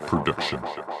Hectophonic production.